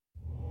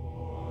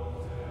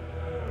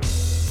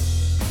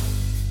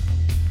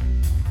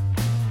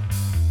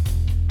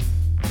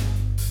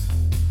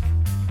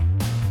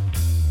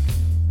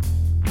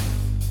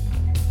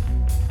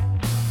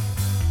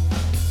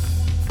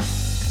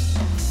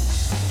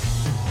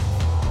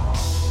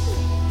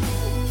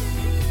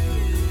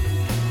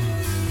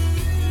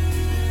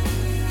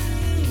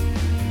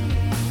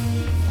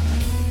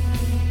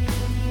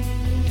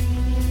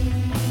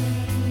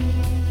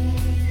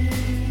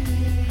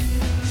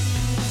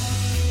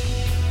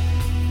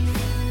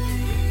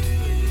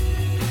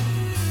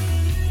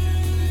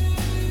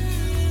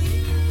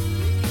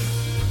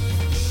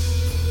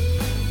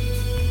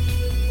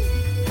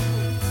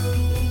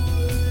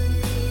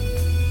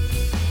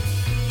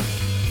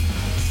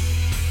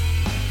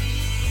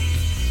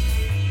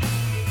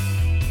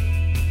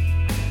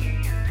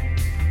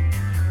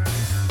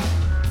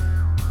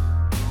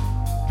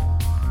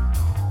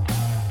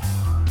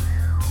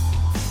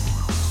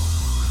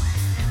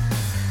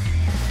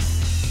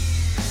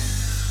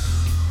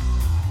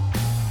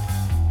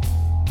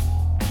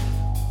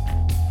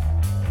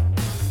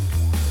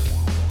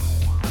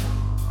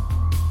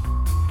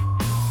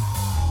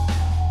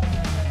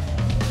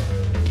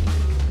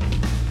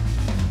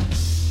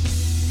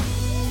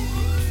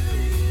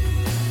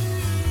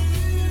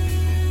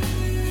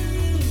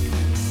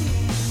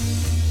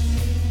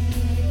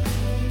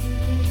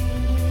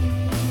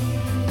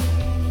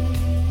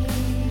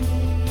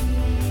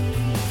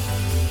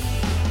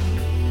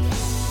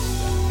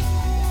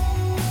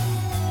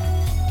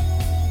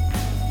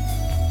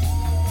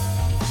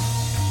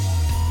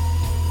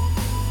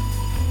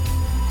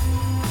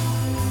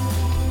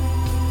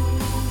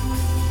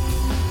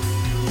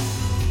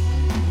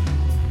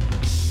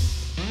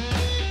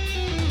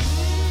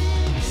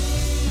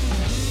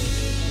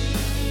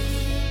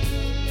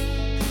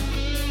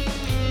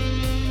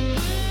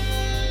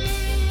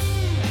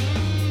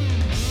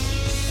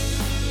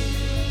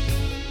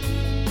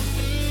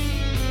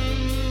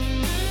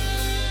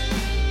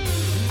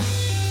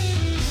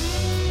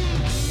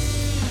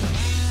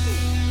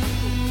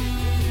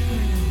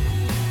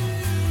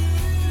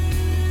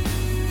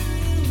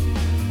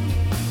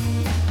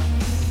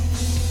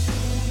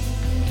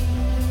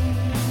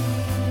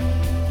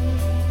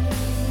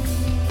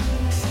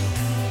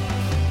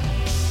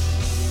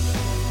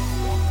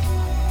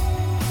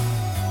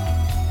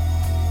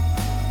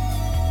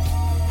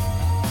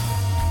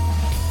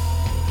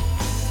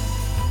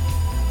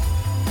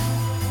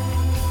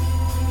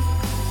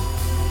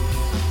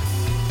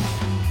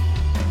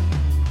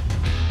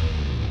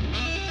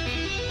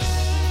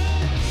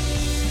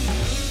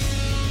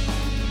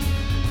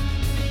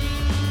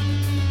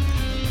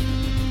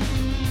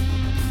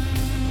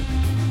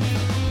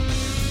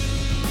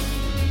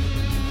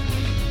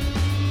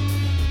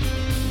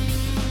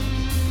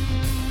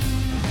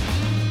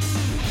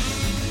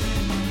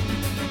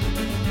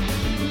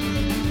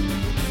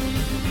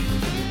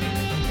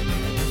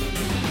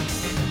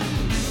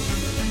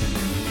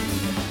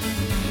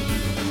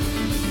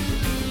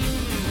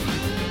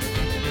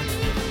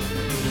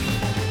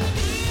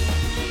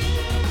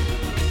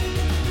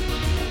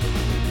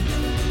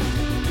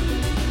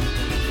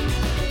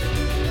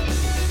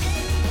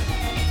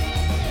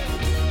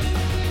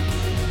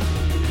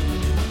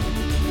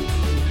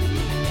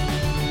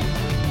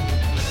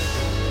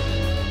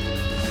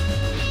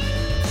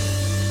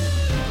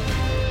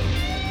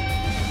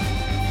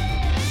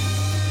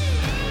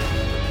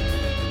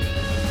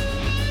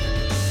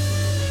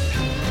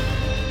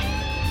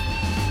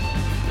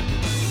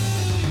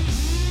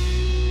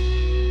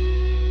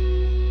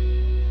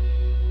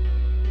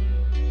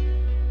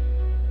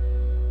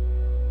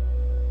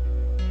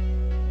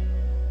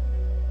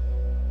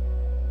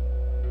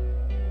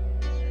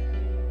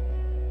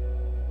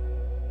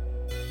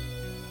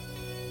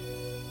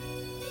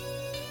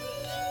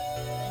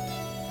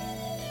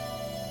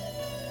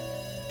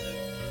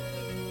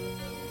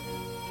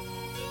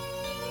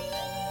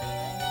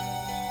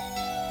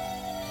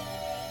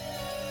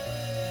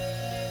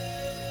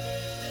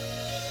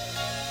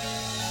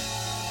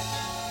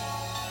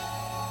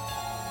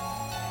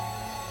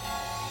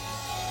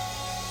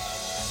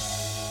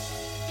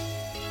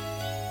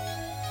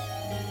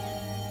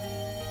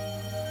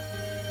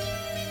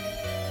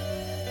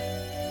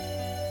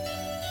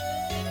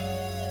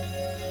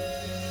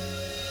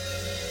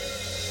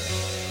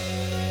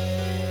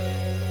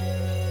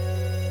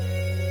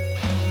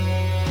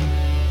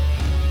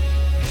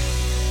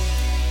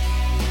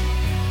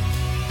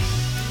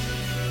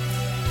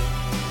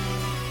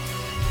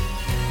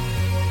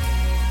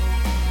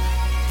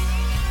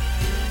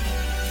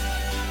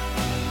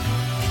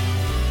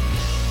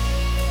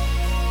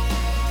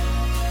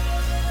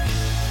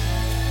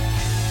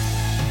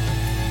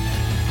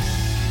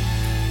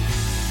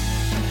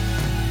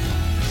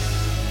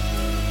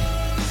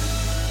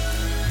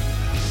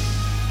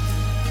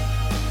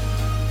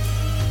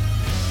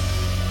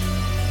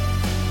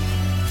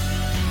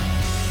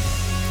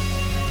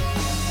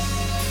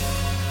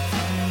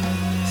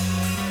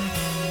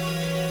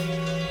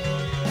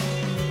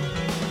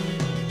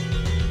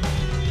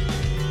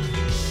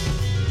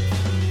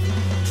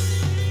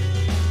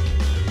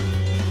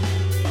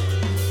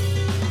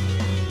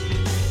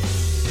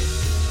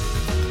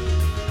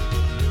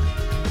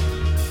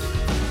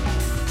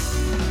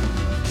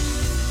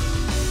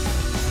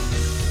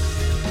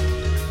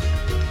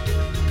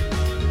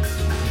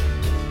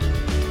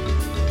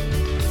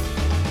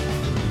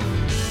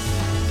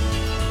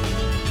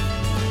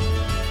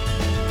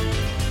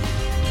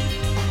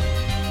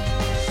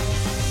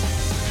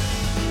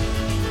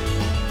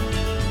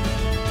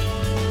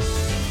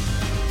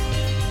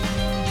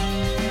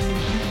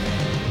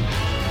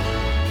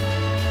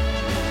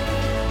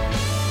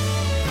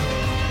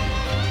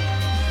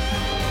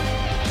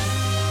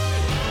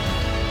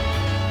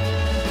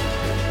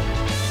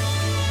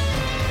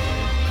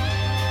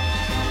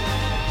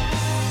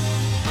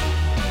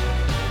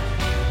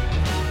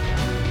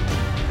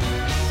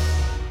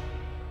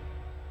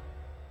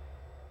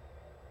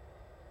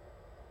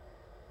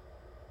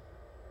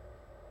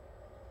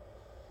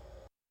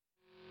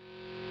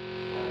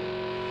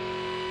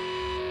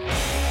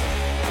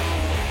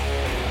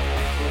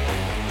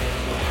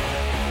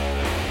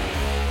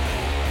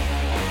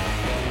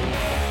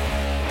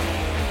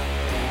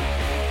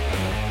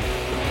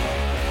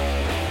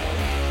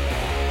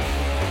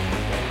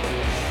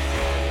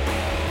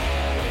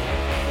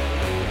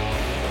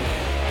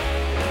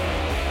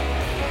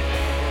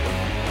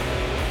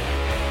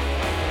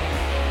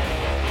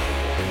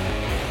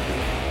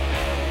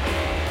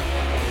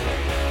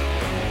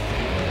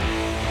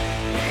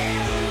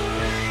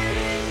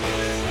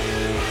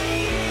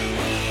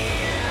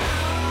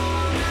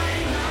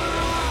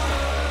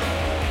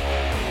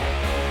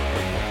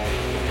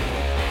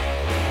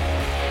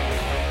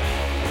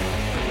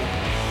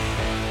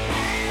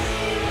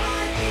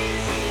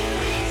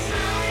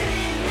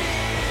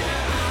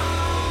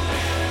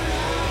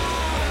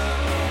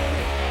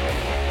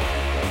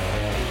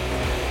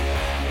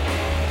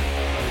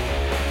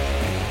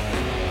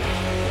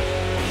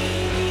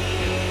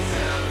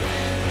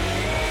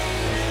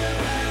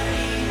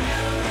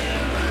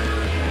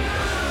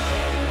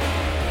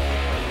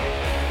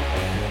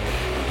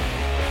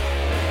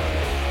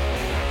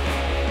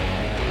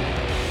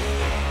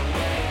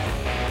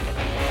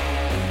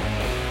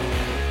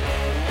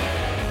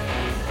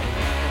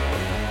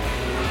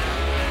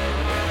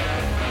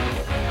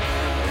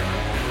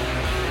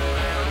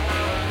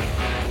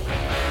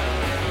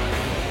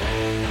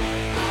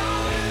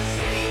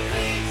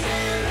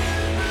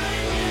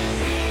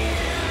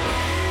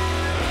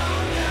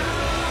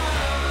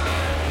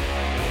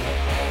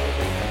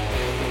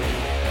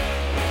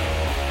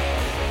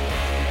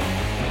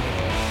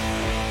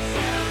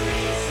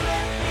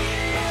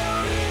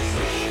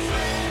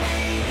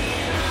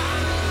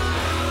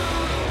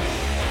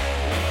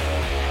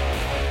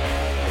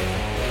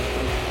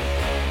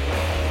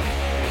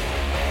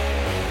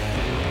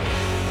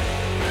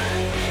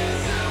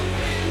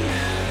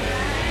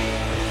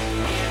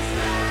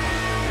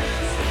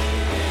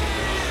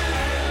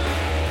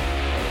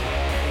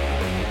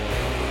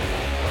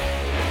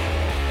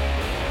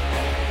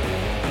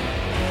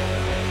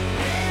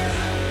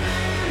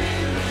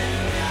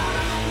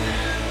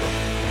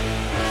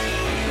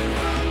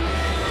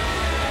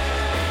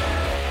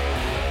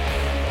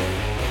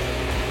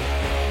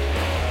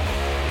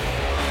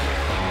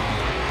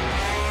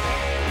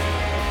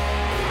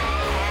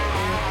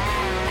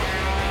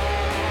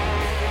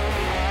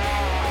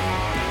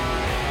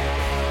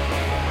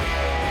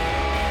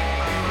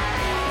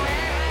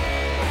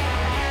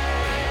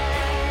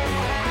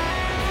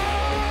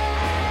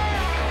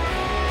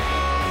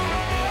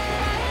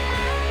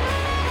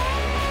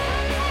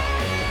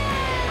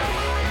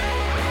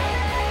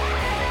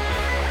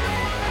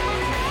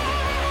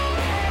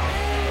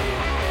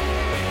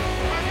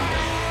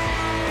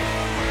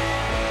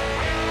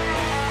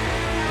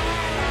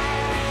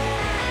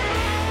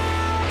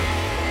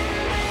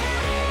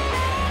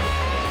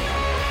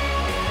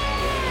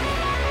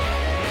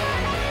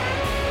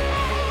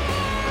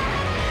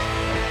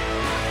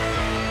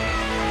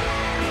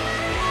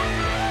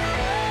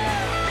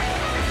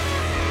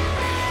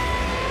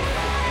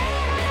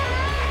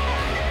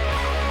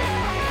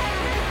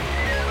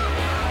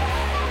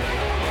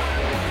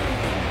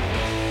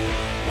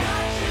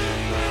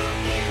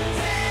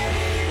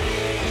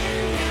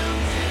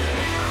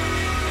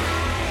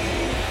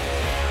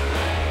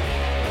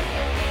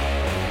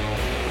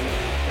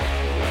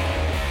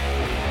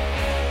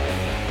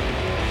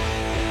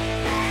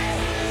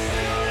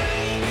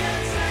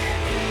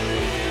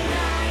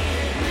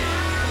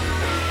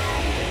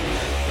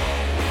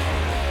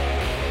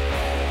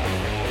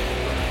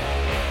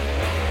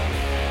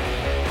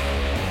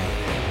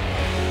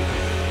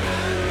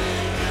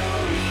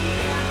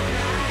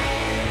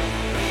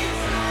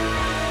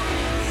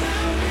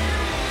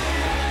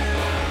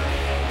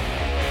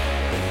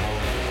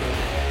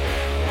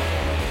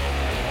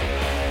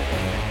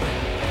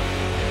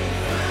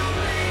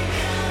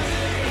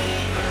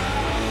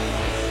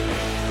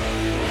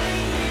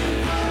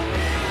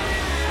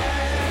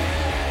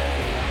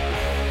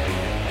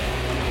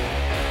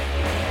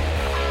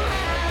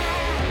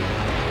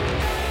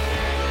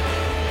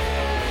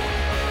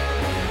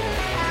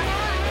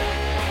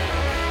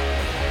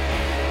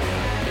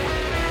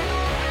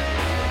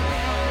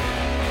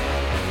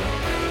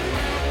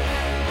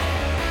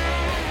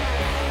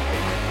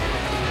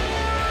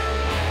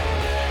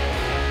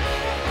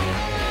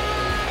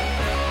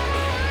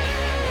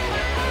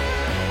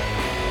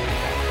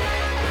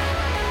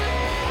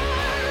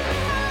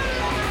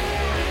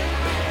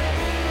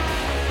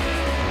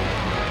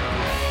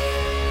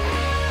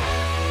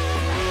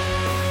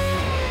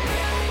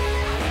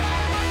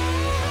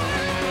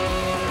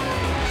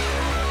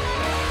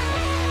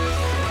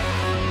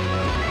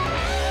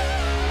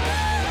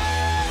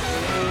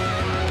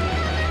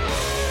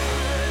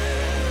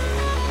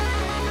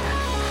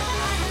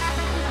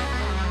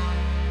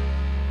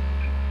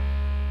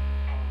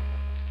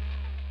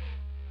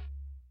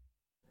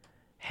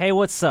 Hey,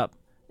 what's up?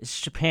 It's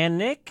Japan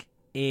Nick.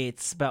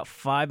 It's about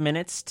 5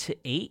 minutes to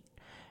 8,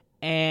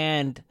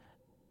 and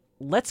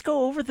let's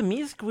go over the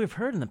music we've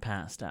heard in the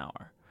past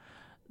hour.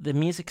 The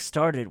music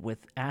started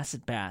with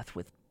Acid Bath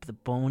with The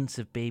Bones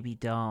of Baby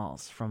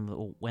Dolls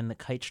from When the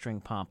Kite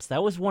String Pops.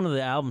 That was one of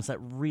the albums that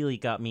really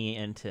got me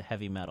into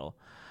heavy metal.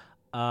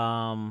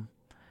 Then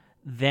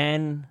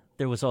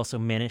there was also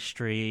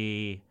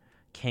Ministry,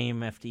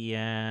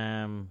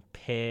 KMFDM,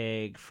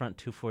 Pig, Front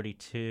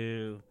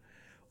 242,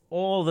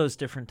 all those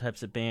different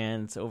types of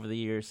bands over the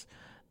years.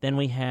 Then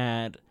we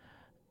had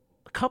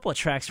a couple of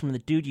tracks from the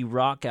Dude You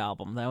Rock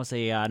album. That was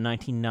a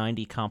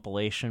 1990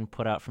 compilation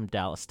put out from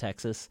Dallas,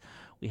 Texas.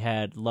 We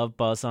had Love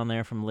Buzz on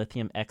there from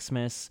Lithium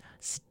Xmas,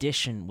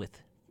 Sedition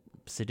with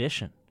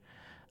Sedition,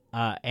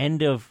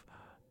 End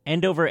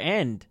Over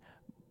End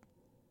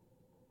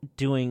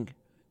doing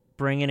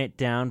Bringing It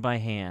Down by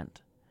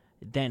Hand.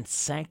 Then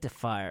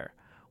Sanctifier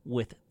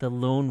with The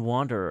Lone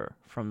Wanderer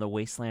from the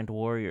Wasteland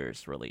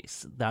Warriors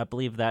release. I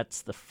believe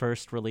that's the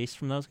first release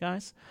from those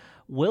guys.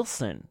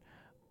 Wilson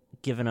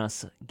giving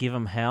us Give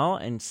 'Em Hell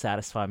and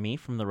Satisfy Me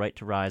from the Right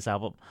to Rise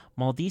album.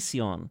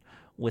 Maldición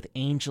with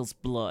Angel's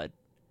Blood.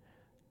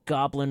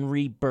 Goblin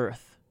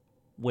Rebirth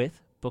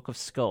with Book of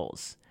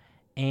Skulls.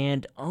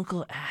 And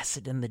Uncle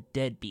Acid and the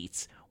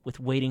Deadbeats with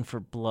Waiting for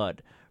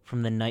Blood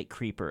from the Night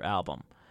Creeper album.